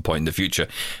condition at some point in the future.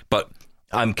 But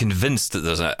I'm convinced that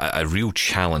there's a real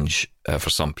challenge for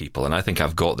some people. And I think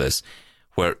I've got this,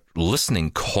 where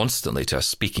listening constantly to a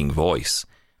speaking voice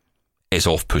is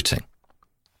off-putting.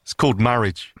 It's called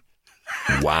marriage.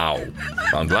 Wow.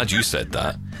 I'm glad you said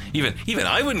that. Even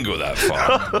I wouldn't go that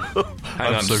far.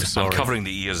 I'm so sorry. I'm covering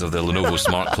the ears of the Lenovo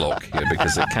Smart Clock here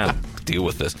because it can't deal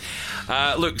with this.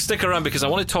 Look, stick around because I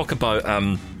want to talk about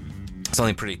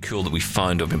something pretty cool that we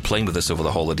found. I've been playing with this over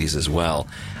the holidays as well.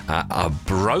 A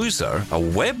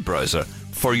web browser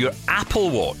for your Apple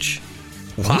Watch.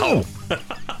 Wow.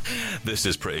 This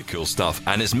is pretty cool stuff.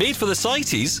 And it's made for the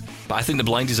sighties, but I think the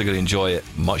blindies are going to enjoy it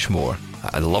much more.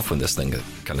 I love when this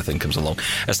kind of thing comes along.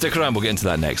 Stick around, we'll get into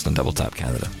that next on Double Tap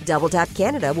Canada. Double Tap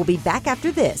Canada will be back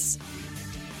after this.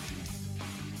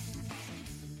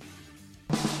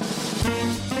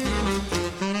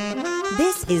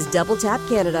 This is Double Tap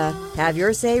Canada. Have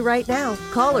your say right now.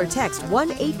 Call or text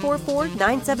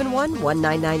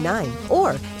 1-844-971-1999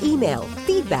 or email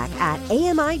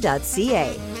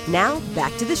feedback@ami.ca. Now,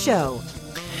 back to the show.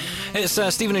 It's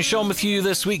Stephen and Sean with you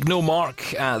this week. No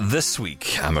Mark this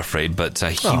week, I'm afraid, but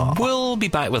he will be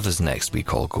back with us next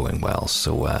week, all going well.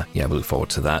 So, we look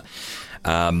forward to that.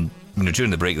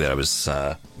 During the break there, I was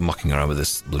mucking around with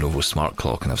this Lenovo Smart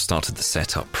Clock, and I've started the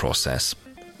setup process.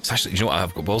 It's actually, I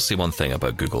will say one thing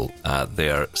about Google.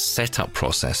 Their setup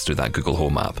process through that Google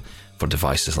Home app for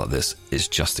devices like this is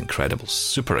just incredible,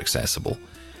 super accessible.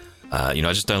 I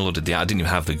just downloaded the app. I didn't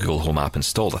even have the Google Home app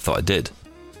installed. I thought I did.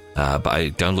 But I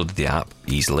downloaded the app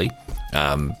easily,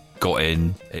 got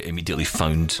in, immediately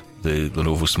found the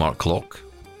Lenovo Smart Clock.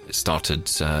 It started,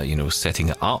 setting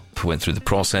it up, went through the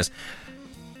process.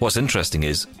 What's interesting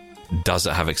is, does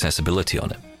it have accessibility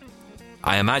on it?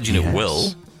 I imagine it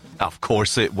will. Of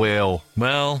course it will.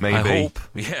 Well, maybe. I hope.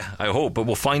 Yeah, I hope. But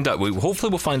we'll find out. Hopefully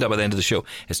we'll find out by the end of the show.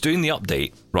 It's doing the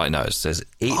update right now. It says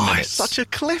 8 minutes. It's such a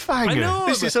cliffhanger. I know,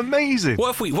 this is amazing.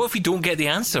 What if we don't get the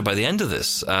answer by the end of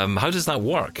this? How does that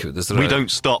work? We don't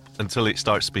stop until it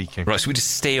starts speaking. Right, so we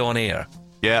just stay on air.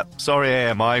 Yeah, sorry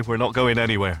AMI, we're not going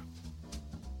anywhere.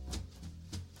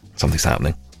 Something's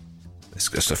happening. It's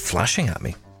flashing at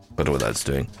me. I don't know what that's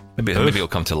doing. Maybe it'll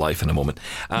come to life in a moment.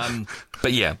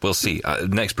 But yeah, we'll see.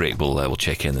 Next break, we'll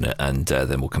check in on it, and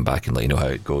then we'll come back and let you know how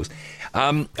it goes.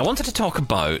 I wanted to talk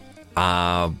about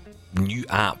a new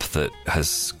app that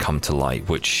has come to light,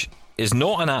 which is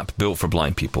not an app built for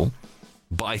blind people,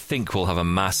 but I think will have a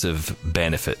massive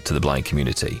benefit to the blind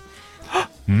community.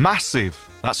 Massive?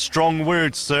 That's strong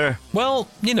words, sir. Well,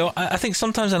 I think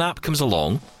sometimes an app comes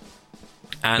along,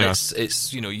 and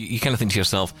it's you kind of think to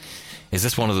yourself, is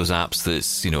this one of those apps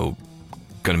that's,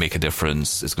 going to make a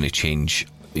difference? It's going to change,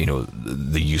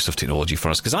 the use of technology for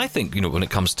us? Because I think, when it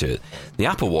comes to it, the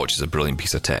Apple Watch is a brilliant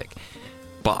piece of tech,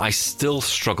 but I still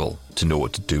struggle to know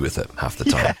what to do with it half the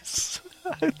time. Yes,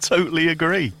 I totally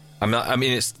agree. I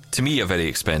mean, it's, to me, a very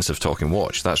expensive talking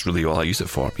watch. That's really all I use it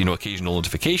for. You know, occasional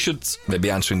notifications,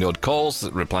 maybe answering the odd calls,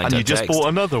 replying to a text. And you just bought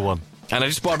another one. And I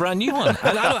just bought a brand new one.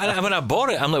 And when I bought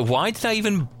it, I'm like, why did I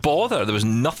even bother? There was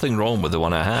nothing wrong with the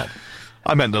one I had.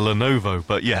 I meant the Lenovo,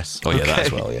 but yes. Oh, yeah, that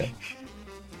as well, yeah.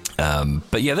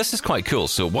 But yeah, this is quite cool.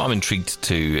 So what I'm intrigued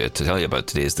to tell you about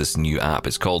today is this new app.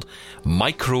 It's called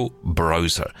Micro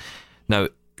Browser. Now,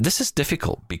 this is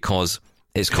difficult because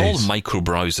it's called Micro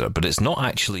Browser, but it's not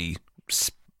actually...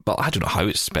 Well, I don't know how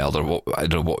it's spelled, or what. I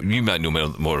don't know what. You might know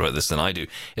more about this than I do.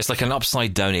 It's like an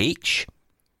upside down H.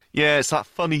 Yeah, it's that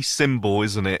funny symbol,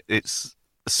 isn't it? It's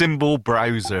a symbol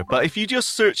browser. But if you just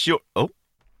search your... Oh,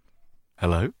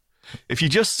 hello? If you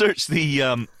just search the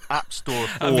App Store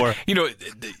for... you know,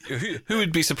 who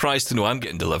would be surprised to know I'm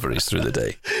getting deliveries through the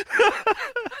day?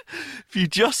 If you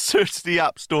just search the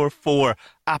App Store for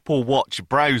Apple Watch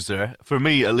browser, for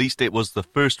me at least, it was the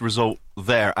first result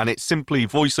there, and it simply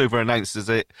VoiceOver announces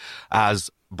it as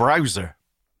browser.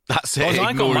 That's it.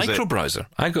 I got micro browser.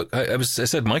 I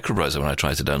said micro browser when I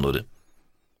tried to download it.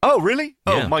 Oh, really?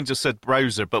 Yeah. Oh, mine just said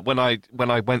browser, but when I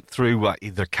went through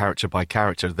either character by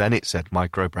character, then it said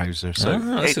micro browser. So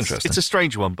that's interesting. It's a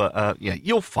strange one, but yeah,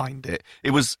 you'll find it.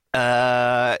 It was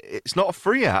it's not a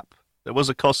free app. There was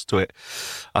a cost to it.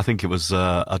 I think it was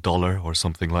 $1 or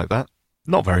something like that.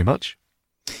 Not very much.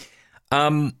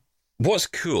 What's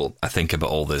cool, I think,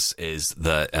 about all this is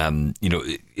that, you know,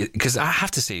 because I have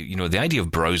to say, you know, the idea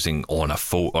of browsing on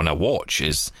a watch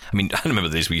is, I mean, I remember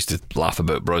the days we used to laugh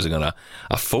about browsing on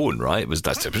a phone, right? It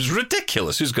was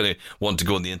ridiculous. Who's going to want to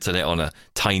go on the internet on a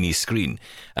tiny screen?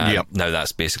 Now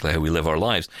that's basically how we live our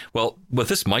lives. Well, with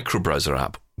this micro browser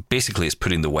app, basically it's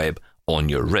putting the web on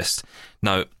your wrist.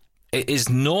 Now, it is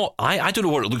not... I don't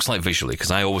know what it looks like visually,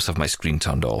 because I always have my screen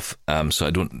turned off, so I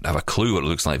don't have a clue what it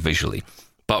looks like visually.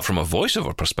 But from a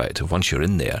voiceover perspective, once you're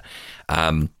in there,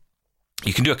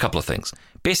 you can do a couple of things.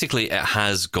 Basically, it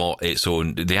has got its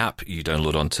own... The app you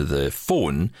download onto the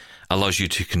phone allows you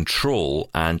to control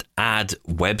and add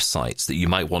websites that you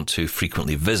might want to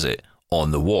frequently visit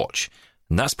on the watch.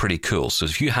 And that's pretty cool. So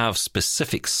if you have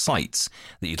specific sites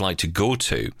that you'd like to go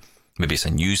to, maybe it's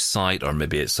a news site, or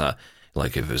maybe it's a...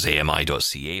 Like if it was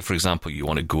AMI.ca, for example, you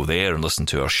want to go there and listen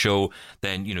to our show,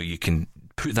 then, you know, you can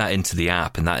put that into the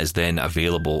app, and that is then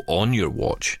available on your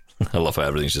watch. I love how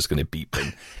everything's just going to beep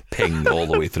and ping all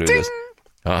the way through this.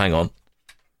 Oh, hang on.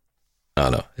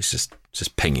 Oh, no, it's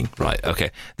just pinging. Right,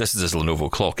 okay. This is this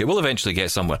Lenovo clock. It will eventually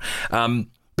get somewhere. But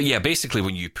yeah, basically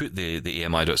when you put the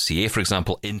AMI.ca, for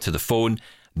example, into the phone,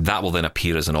 that will then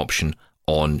appear as an option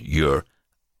on your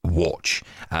watch.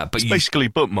 But it's basically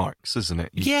bookmarks, isn't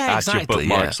it? You add exactly.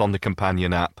 Your bookmarks on the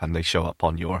companion app, and they show up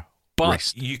on your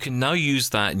wrist. You can now use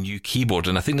that new keyboard,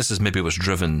 and I think this is maybe what's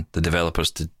driven the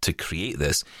developers to create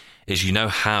this, is you now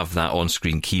have that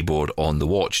on-screen keyboard on the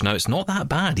watch. Now, it's not that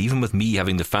bad, even with me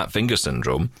having the fat finger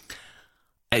syndrome.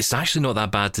 It's actually not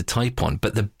that bad to type on.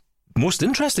 But the most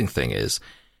interesting thing is,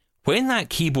 when that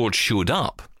keyboard showed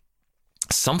up,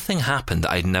 something happened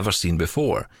that I'd never seen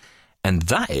before, and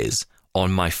that is, on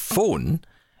my phone,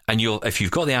 and if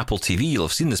you've got the Apple TV, you'll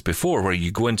have seen this before, where you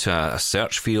go into a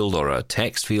search field or a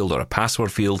text field or a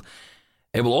password field,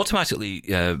 it will automatically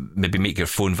maybe make your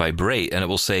phone vibrate, and it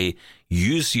will say,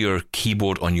 use your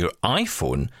keyboard on your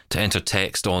iPhone to enter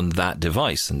text on that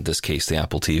device, in this case, the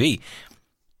Apple TV.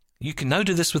 You can now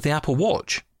do this with the Apple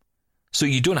Watch. So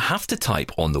you don't have to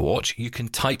type on the watch, you can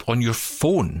type on your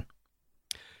phone.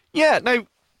 Yeah, now,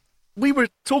 we were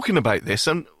talking about this,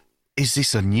 and is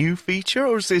this a new feature,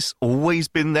 or has this always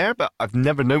been there, but I've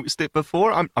never noticed it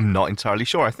before? I'm not entirely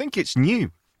sure. I think it's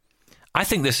new. I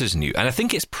think this is new, and I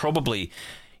think it's probably,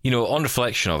 you know, on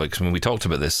reflection of it, because when we talked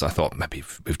about this, I thought maybe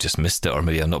we've just missed it, or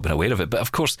maybe I've not been aware of it. But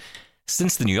of course,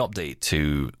 since the new update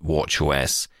to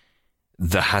watchOS,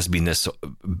 there has been this,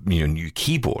 you know, new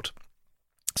keyboard.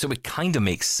 So it kind of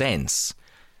makes sense.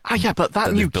 Yeah, but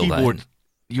that new keyboard...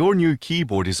 Your new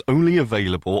keyboard is only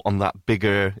available on that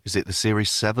bigger, is it the Series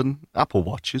 7 Apple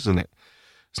Watch, isn't it?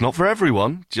 It's not for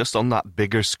everyone, just on that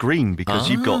bigger screen, because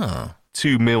you've got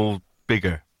 2 mil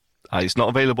bigger. It's not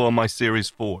available on my Series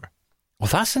 4. Well,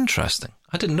 that's interesting.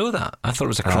 I didn't know that. I thought it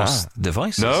was across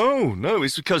devices. No,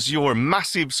 it's because your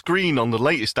massive screen on the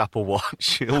latest Apple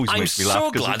Watch. It always makes me laugh. I'm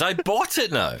so glad I bought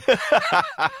it now.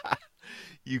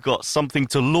 You got something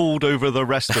to lord over the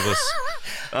rest of us.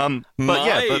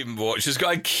 My watch has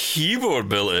got a keyboard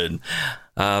built in.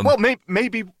 Well,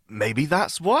 maybe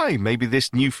that's why. Maybe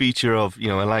this new feature of, you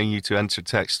know, allowing you to enter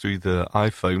text through the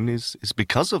iPhone is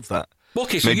because of that. Well,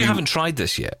 okay, so you haven't tried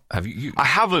this yet, have you? I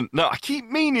haven't. No, I keep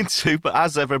meaning to, but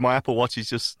as ever, my Apple Watch is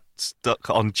just stuck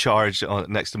on charge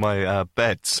next to my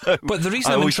bed. So but the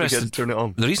reason I I'm always forget interested to turn it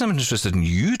on. The reason I'm interested in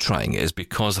you trying it is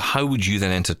because how would you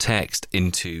then enter text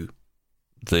into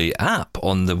the app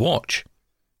on the watch?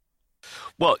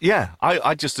 Well, yeah,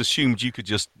 I just assumed you could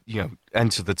just,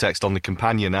 enter the text on the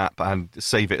companion app and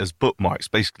save it as bookmarks.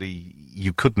 Basically,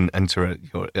 you couldn't enter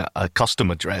a custom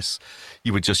address.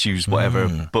 You would just use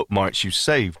whatever bookmarks you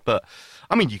saved. But,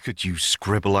 I mean, you could use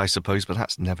Scribble, I suppose, but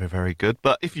that's never very good.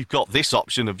 But if you've got this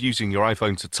option of using your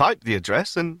iPhone to type the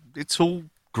address, then it's all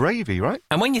gravy, right?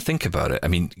 And when you think about it, I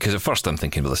mean, because at first I'm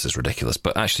thinking, well, this is ridiculous.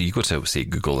 But actually, you go to, say,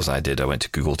 Google, as I did. I went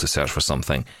to Google to search for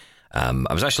something.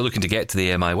 I was actually looking to get to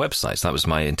the AMI website, so that was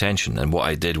my intention. And what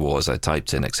I did was I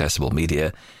typed in accessible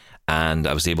media, and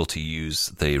I was able to use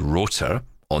the rotor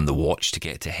on the watch to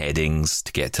get to headings,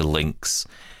 to get to links.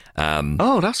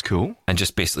 Oh, that's cool. And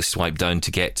just basically swipe down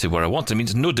to get to where I want. I mean,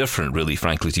 it's no different, really,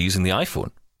 frankly, to using the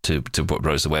iPhone to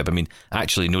browse the web. I mean,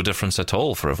 actually, no difference at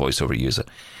all for a voiceover user.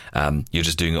 You're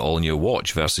just doing it all on your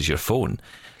watch versus your phone.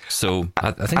 So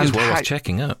I think it's well worth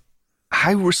checking out.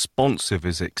 How responsive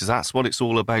is it? Because that's what it's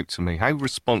all about to me. How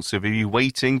responsive? Are you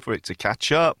waiting for it to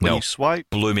catch up when you swipe?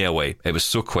 Blew me away. It was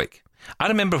so quick. I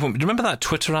remember do you remember that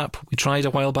Twitter app we tried a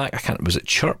while back? Was it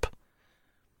Chirp?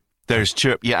 There's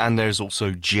Chirp, yeah, and there's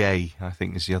also J, I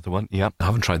think is the other one. Yeah. I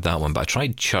haven't tried that one, but I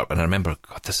tried Chirp, and I remember,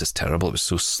 God, this is terrible. It was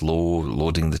so slow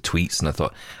loading the tweets, and I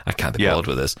thought, I can't be bothered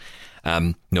with this.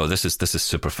 No, this is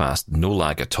super fast, no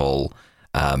lag at all.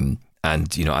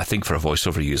 And, I think for a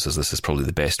voiceover users, this is probably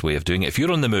the best way of doing it. If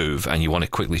you're on the move and you want to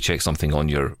quickly check something on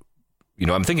your,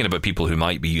 I'm thinking about people who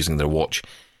might be using their watch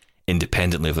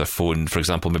independently of their phone. For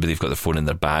example, maybe they've got their phone in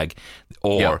their bag,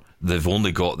 or they've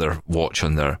only got their watch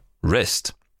on their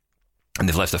wrist and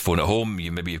they've left their phone at home.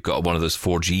 Maybe you've got one of those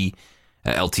 4G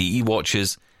LTE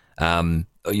watches,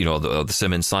 the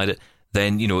SIM inside it.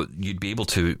 Then, you'd be able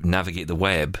to navigate the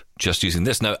web just using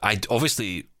this. Now,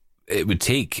 it would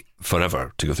take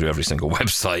forever to go through every single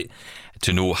website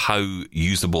to know how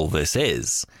usable this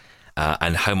is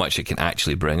and how much it can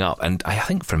actually bring up. And I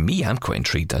think for me, I'm quite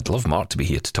intrigued. I'd love Mark to be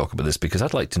here to talk about this because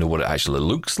I'd like to know what it actually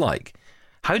looks like.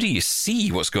 How do you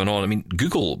see what's going on? I mean,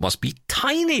 Google must be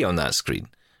tiny on that screen.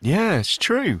 Yeah, it's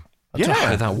true. I don't know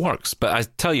how that works. But I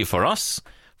tell you, for us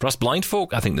blind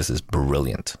folk, I think this is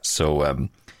brilliant. So,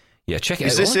 check it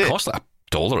out. It only costs like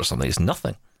 $1 or something. It's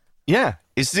nothing. Yeah.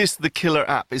 Is this the killer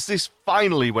app? Is this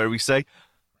finally where we say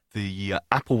the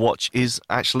Apple Watch is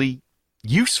actually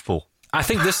useful? I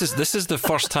think this is the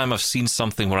first time I've seen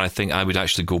something where I think I would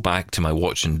actually go back to my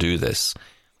watch and do this.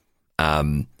 I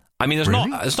mean, there's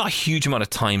not a huge amount of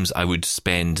times I would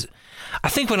spend. I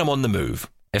think when I'm on the move,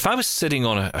 if I was sitting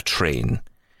on a train,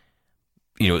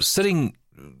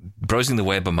 browsing the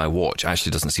web on my watch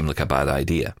actually doesn't seem like a bad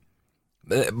idea.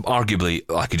 Arguably,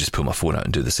 I could just pull my phone out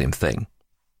and do the same thing.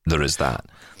 There is that.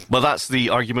 Well, that's the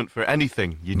argument for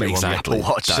anything you do on the Apple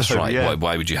Watch. That's right. Yeah.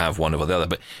 Why would you have one over the other?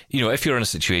 But, if you're in a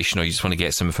situation or you just want to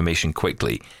get some information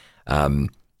quickly,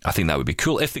 I think that would be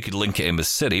cool. If they could link it in with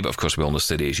Siri, but of course we all know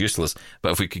Siri is useless.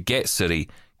 But if we could get Siri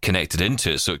connected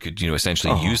into it so it could,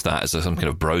 essentially use that as some kind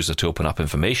of browser to open up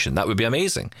information, that would be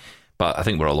amazing. But I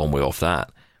think we're a long way off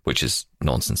that, which is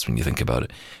nonsense when you think about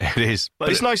it. It is. But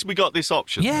it's nice we got this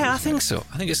option. Yeah, I think so.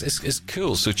 I think it's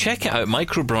cool. So check it out,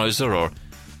 Micro Browser or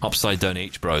Upside Down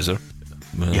H Browser.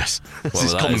 Yes, this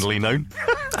is commonly known.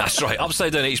 That's right,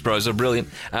 Upside Down H Browser, brilliant.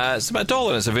 It's about $1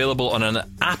 and it's available on an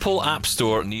Apple App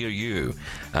Store near you.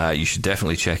 You should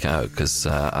definitely check it out because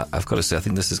I've got to say, I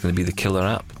think this is going to be the killer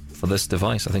app for this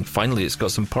device. I think finally it's got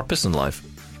some purpose in life.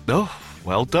 Oh,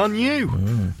 well done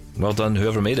you. Well done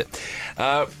whoever made it.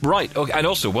 Right, okay, and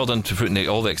also well done to putting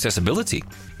all the accessibility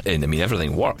in. I mean,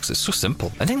 everything works. It's so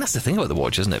simple. I think that's the thing about the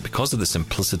watch, isn't it? Because of the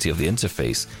simplicity of the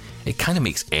interface, it kind of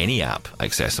makes any app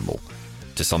accessible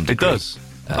to some degree. It does.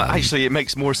 Actually, it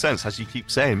makes more sense, as you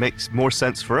keep saying. It makes more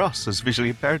sense for us as visually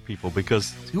impaired people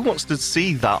because who wants to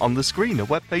see that on the screen? A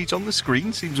web page on the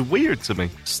screen seems weird to me.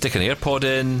 Stick an AirPod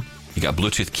in. You got a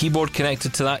Bluetooth keyboard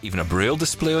connected to that. Even a Braille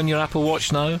display on your Apple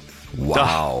Watch now.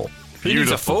 Wow. Who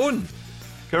needs a phone?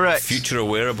 Correct. Future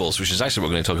wearables, which is actually what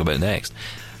we're going to talk about next.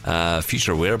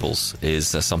 Future wearables is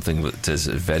something that is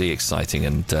very exciting,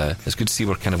 and it's good to see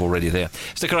we're kind of already there.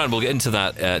 Stick around, we'll get into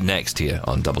that next here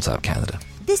on Double Tap Canada.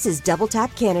 This is Double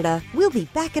Tap Canada. We'll be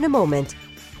back in a moment.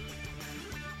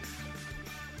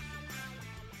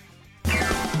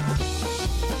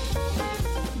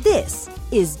 This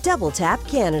is Double Tap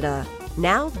Canada.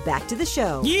 Now back to the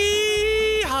show.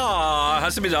 Yeehaw!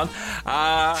 Has to be done.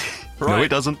 Right. No, it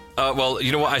doesn't. Well,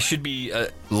 you know what? I should be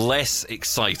less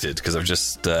excited because I've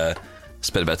just spent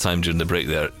a bit of time during the break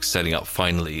there setting up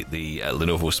finally the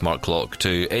Lenovo Smart Clock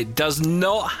 2. It does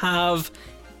not have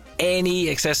any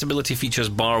accessibility features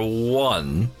bar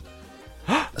one.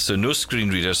 So no screen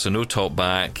reader, so no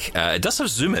talkback. It does have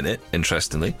zoom in it,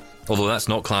 interestingly, although that's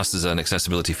not classed as an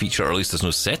accessibility feature, or at least there's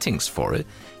no settings for it.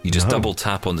 You just double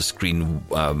tap on the screen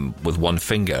with one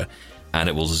finger, and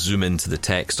it will zoom into the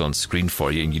text on screen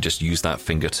for you, and you just use that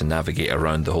finger to navigate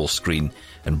around the whole screen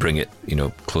and bring it,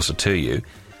 closer to you.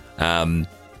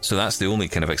 So that's the only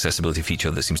kind of accessibility feature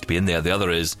that seems to be in there. The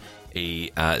other is a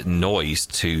noise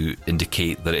to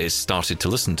indicate that it has started to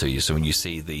listen to you. So when you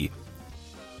say the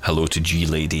hello to G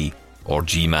lady or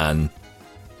G man,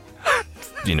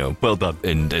 well done,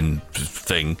 in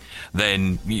thing,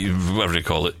 then whatever you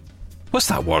call it, what's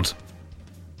that word?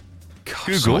 God,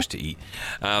 Google. So much to eat.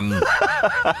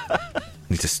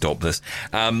 Need to stop this.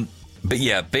 But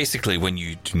yeah, basically when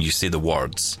you say the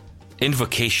words,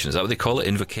 invocation, is that what they call it?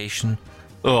 Invocation?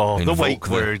 Oh, the wake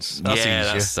words. That's easier.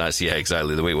 That's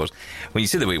exactly, the wake words. When you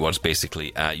say the wake words,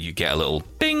 basically, you get a little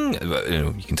bing.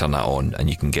 You can turn that on, and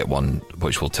you can get one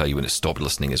which will tell you when it's stopped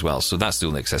listening as well. So that's the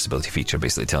only accessibility feature,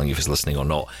 basically telling you if it's listening or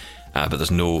not. But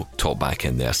there's no talkback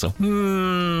in there, so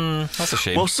that's a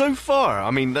shame. Well, so far,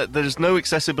 I mean, there's no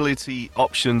accessibility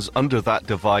options under that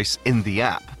device in the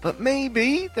app. But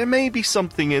maybe there may be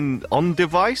something on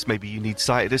device. Maybe you need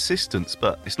sighted assistance,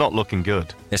 but it's not looking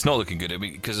good. It's not looking good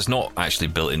because it's not actually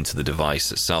built into the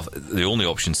device itself. The only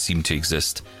options seem to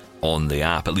exist on the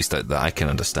app, at least that I can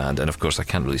understand. And of course, I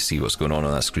can't really see what's going on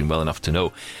that screen well enough to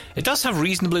know. It does have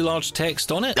reasonably large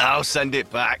text on it. I'll send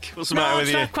it back. What's the matter with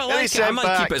you? I quite like it. I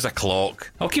might keep it as a clock.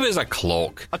 I'll keep it as a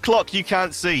clock. A clock you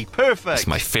can't see. Perfect. It's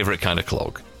my favourite kind of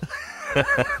clock.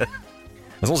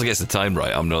 As long as it gets the time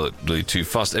right, I'm not really too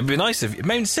fussed. It'd be nice if,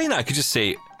 saying that, I could just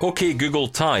say, okay, Google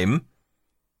time.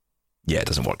 Yeah, it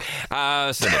doesn't work.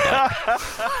 Send it back.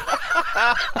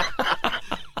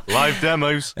 Live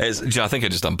demos. I think I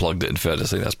just unplugged it, in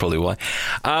fairness. I think that's probably why.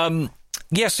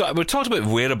 So we talked about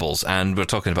wearables, and we're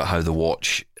talking about how the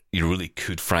watch, you really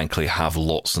could, frankly, have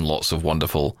lots and lots of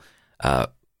wonderful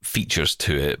features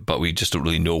to it, but we just don't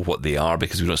really know what they are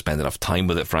because we don't spend enough time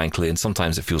with it, frankly, and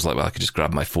sometimes it feels like, well, I could just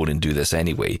grab my phone and do this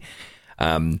anyway.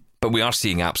 But we are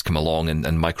seeing apps come along, and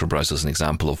Microbrowser is an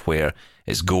example of where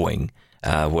it's going.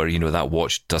 Where, that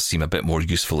watch does seem a bit more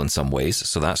useful in some ways,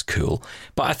 so that's cool.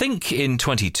 But I think in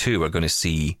 22 we're going to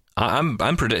see, I'm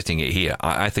predicting it here,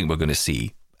 I think we're going to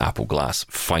see Apple Glass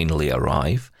finally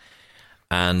arrive.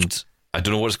 And I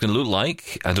don't know what it's going to look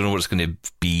like. I don't know what it's going to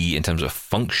be in terms of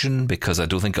function, because I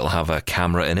don't think it'll have a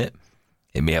camera in it.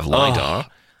 It may have LiDAR.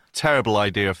 Terrible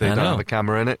idea if they don't have a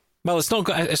camera in it. Well, it's not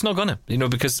going to,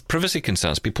 because privacy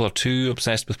concerns. People are too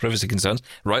obsessed with privacy concerns,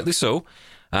 rightly so.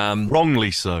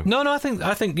 Wrongly so. No, I think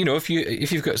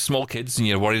if you've got small kids and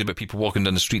you're worried about people walking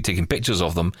down the street taking pictures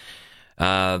of them,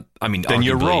 then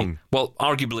you're wrong. Well,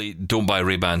 arguably, don't buy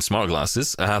Ray-Ban smart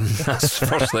glasses. That's the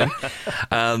first thing.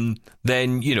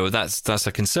 Then that's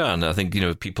a concern. I think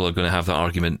people are going to have that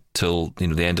argument till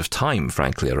the end of time,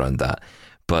 frankly, around that.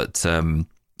 But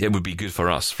it would be good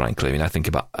for us, frankly. I mean, I think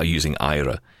about using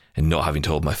Aira and not having to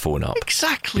hold my phone up.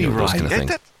 Exactly right. Those kind of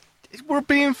things. We're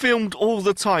being filmed all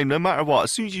the time, no matter what.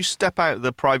 As soon as you step out of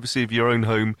the privacy of your own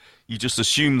home, you just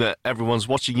assume that everyone's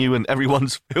watching you and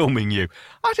everyone's filming you.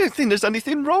 I don't think there's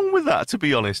anything wrong with that, to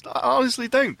be honest. I honestly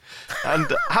don't. And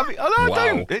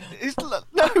don't. It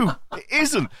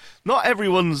isn't. Not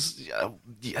everyone's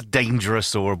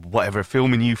dangerous or whatever,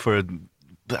 filming you for,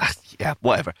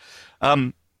 whatever.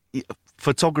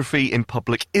 Photography in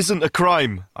public isn't a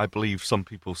crime, I believe some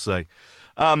people say.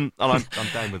 And I'm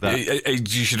down with that.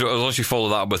 You should, as long as you follow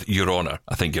that with Your Honour,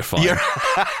 I think you're fine.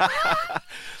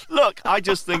 Look, I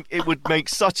just think it would make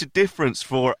such a difference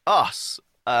for us.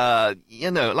 Like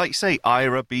you say,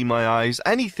 Aira, Be My Eyes,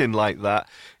 anything like that.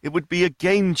 It would be a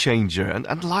game changer,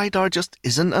 and LiDAR just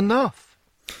isn't enough.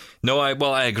 No,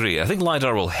 I agree. I think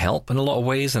LiDAR will help in a lot of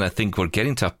ways, and I think we're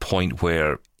getting to a point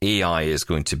where AI is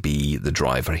going to be the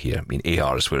driver here. I mean,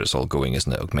 AR is where it's all going,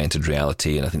 isn't it? Augmented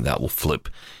reality, and I think that will flip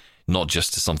not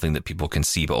just to something that people can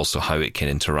see, but also how it can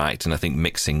interact. And I think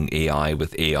mixing AI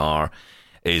with AR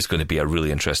is going to be a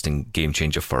really interesting game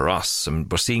changer for us.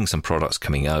 And we're seeing some products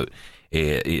coming out,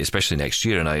 especially next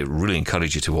year. And I really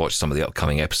encourage you to watch some of the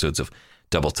upcoming episodes of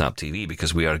Double Tap TV,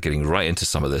 because we are getting right into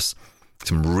some of this,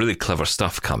 some really clever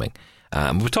stuff coming.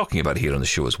 We're talking about it here on the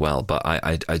show as well. But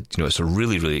I it's a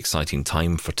really, really exciting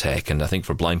time for tech. And I think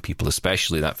for blind people,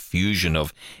 especially, that fusion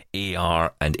of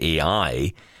AR and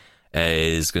AI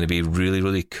is going to be really,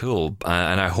 really cool.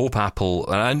 And I hope Apple,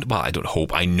 I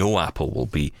know Apple will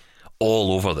be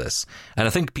all over this. And I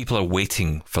think people are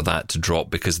waiting for that to drop,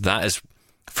 because that is,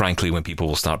 frankly, when people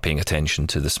will start paying attention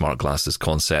to the smart glasses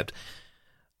concept.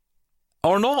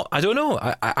 Or not. I don't know.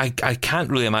 I can't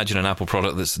really imagine an Apple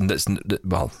product that's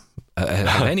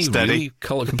have any really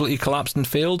completely collapsed and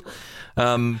failed.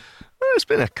 There's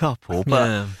been a couple,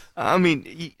 but I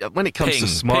mean, when it comes to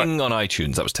smart... Ping on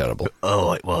iTunes, that was terrible.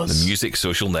 Oh, it was. The music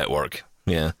social network.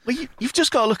 Yeah. Well, you've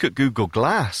just got to look at Google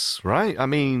Glass, right? I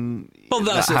mean... Well,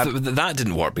 that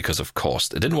didn't work because of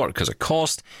cost. It didn't work because of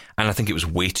cost, and I think it was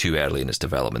way too early in its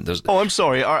development. I'm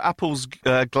sorry. Are Apple's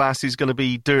glasses going to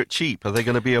be dirt cheap? Are they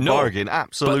going to be a bargain?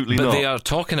 Absolutely not. But they are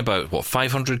talking about, what,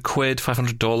 $500,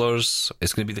 $500?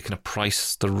 It's going to be the kind of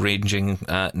price they're ranging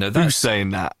at. Now, who's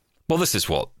saying that? Well, this is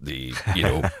what the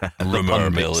rumor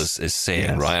mill is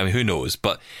saying, right? I mean, who knows?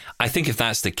 But I think if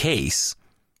that's the case,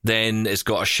 then it's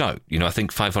got a shout. I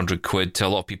think £500 to a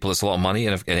lot of people, it's a lot of money,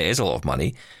 and it is a lot of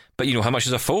money. But, how much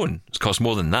is a phone? It's cost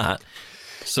more than that.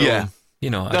 So, I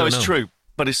don't know. It's true.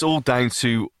 But it's all down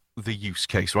to the use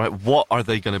case, right? What are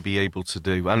they going to be able to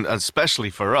do? And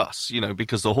especially for us,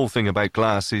 because the whole thing about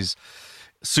glass is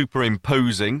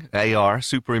superimposing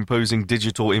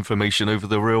digital information over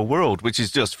the real world, which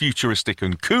is just futuristic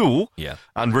and cool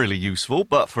and really useful.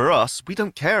 But for us, we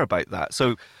don't care about that.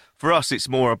 So for us, it's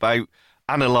more about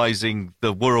analyzing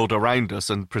the world around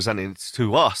us and presenting it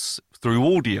to us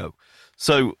through audio.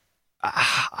 So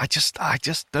I just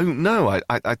don't know.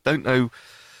 I don't know.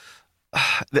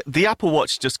 The Apple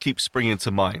Watch just keeps springing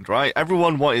to mind, right?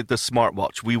 Everyone wanted the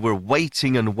smartwatch. We were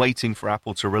waiting and waiting for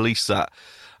Apple to release that.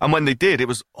 And when they did, it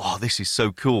was, this is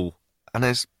so cool.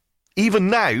 And even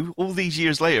now, all these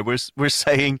years later, we're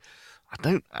saying, I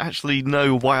don't actually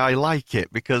know why I like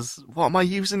it, because what am I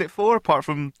using it for apart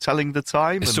from telling the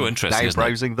time? It's so interesting, now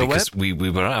browsing the web? Because we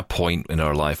were at a point in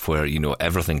our life where,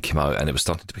 everything came out and it was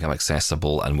starting to become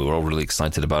accessible and we were all really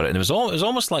excited about it. And it was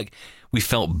almost like we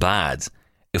felt bad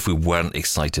if we weren't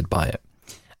excited by it.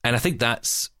 And I think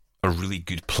that's a really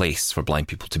good place for blind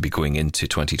people to be going into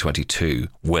 2022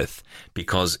 with,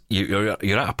 because you're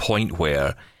at a point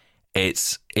where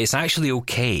it's actually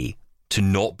okay to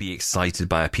not be excited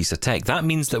by a piece of tech. That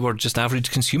means that we're just average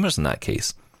consumers in that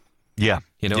case. Yeah.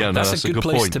 That's a good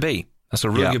place to be. That's a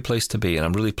really good place to be, and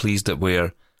I'm really pleased that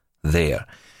we're there.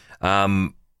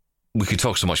 We could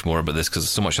talk so much more about this because there's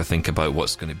so much I think about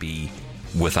what's going to be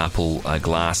with Apple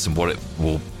Glass and what it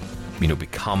will,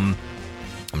 become.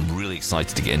 I'm really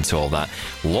excited to get into all that.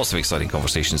 Lots of exciting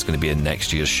conversations going to be in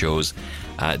next year's shows.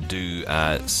 Do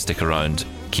stick around.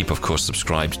 Keep, of course,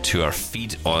 subscribed to our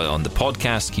feed on the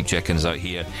podcast. Keep checking us out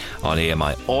here on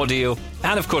AMI Audio.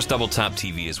 And, of course, Double Tap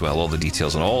TV as well. All the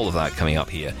details on all of that coming up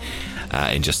here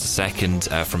in just a second.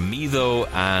 From me, though,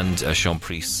 and Sean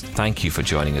Priest, thank you for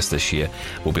joining us this year.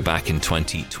 We'll be back in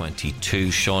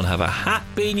 2022. Sean, have a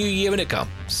happy new year when it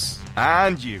comes.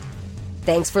 And you.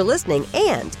 Thanks for listening,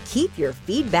 and keep your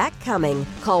feedback coming.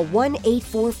 Call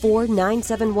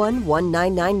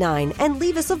 1-844-971-1999 and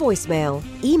leave us a voicemail.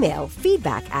 Email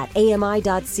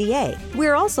feedback@ami.ca.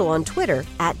 We're also on Twitter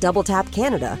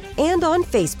 @DoubleTapCanada and on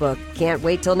Facebook. Can't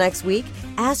wait till next week?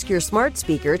 Ask your smart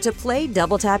speaker to play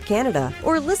Double Tap Canada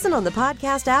or listen on the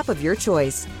podcast app of your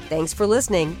choice. Thanks for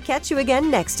listening. Catch you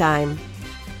again next time.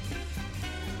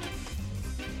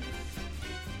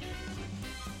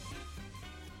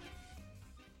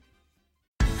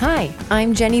 Hi,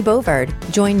 I'm Jenny Bovard.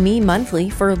 Join me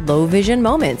monthly for Low Vision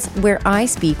Moments, where I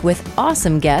speak with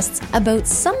awesome guests about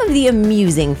some of the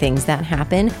amusing things that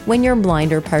happen when you're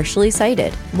blind or partially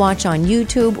sighted. Watch on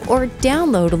YouTube or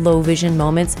download Low Vision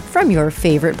Moments from your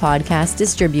favorite podcast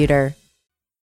distributor.